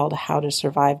audio called How to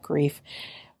Survive Grief.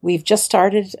 We've just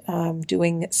started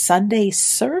doing Sunday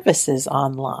services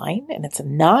online, and it's a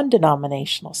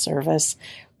non-denominational service,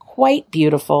 quite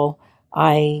beautiful.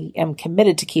 I am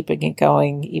committed to keeping it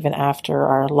going even after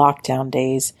our lockdown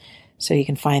days, so you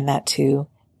can find that too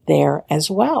there as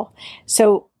well.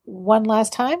 So one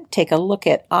last time, take a look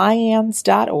at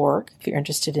IANDS.org if you're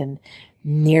interested in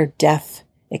near-death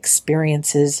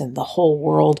experiences in the whole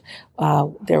world.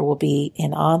 There will be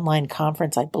an online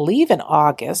conference, I believe, in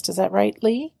August. Is that right,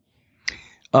 Lee?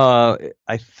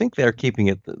 I think they're keeping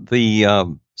it.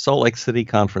 The Salt Lake City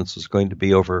conference was going to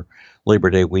be over Labor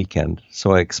Day weekend,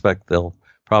 so I expect they'll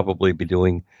probably be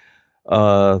doing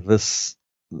this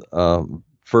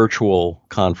virtual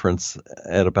conference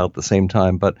at about the same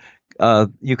time. But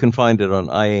you can find it on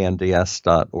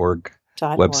IANDS.org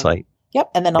website.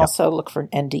 Yep, and then also look for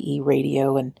NDE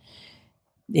Radio, and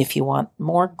if you want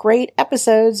more great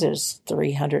episodes, there's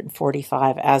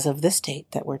 345 as of this date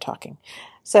that we're talking.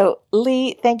 So,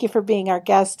 Lee, thank you for being our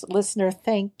guest. Listener,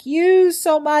 thank you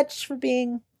so much for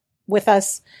being with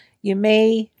us. You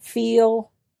may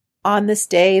feel on this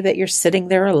day that you're sitting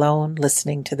there alone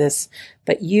listening to this,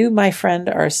 but you, my friend,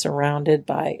 are surrounded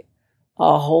by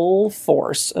a whole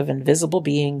force of invisible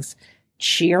beings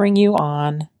cheering you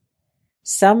on.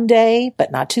 Someday,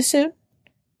 but not too soon,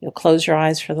 you'll close your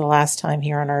eyes for the last time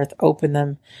here on earth, open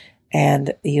them,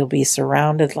 and you'll be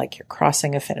surrounded like you're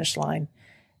crossing a finish line.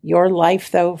 Your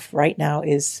life, though, right now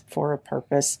is for a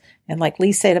purpose. And like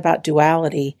Lee said about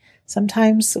duality,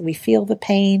 sometimes we feel the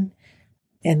pain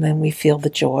and then we feel the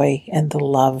joy and the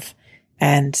love.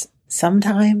 And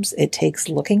sometimes it takes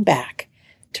looking back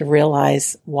to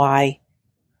realize why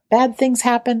bad things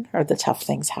happen or the tough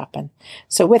things happen.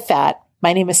 So with that,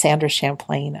 my name is Sandra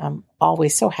Champlain. I'm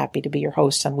always so happy to be your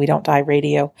host on We Don't Die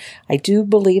Radio. I do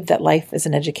believe that life is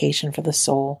an education for the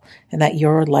soul and that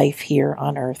your life here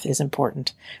on earth is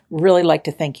important. Really like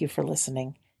to thank you for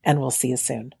listening, and we'll see you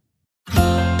soon.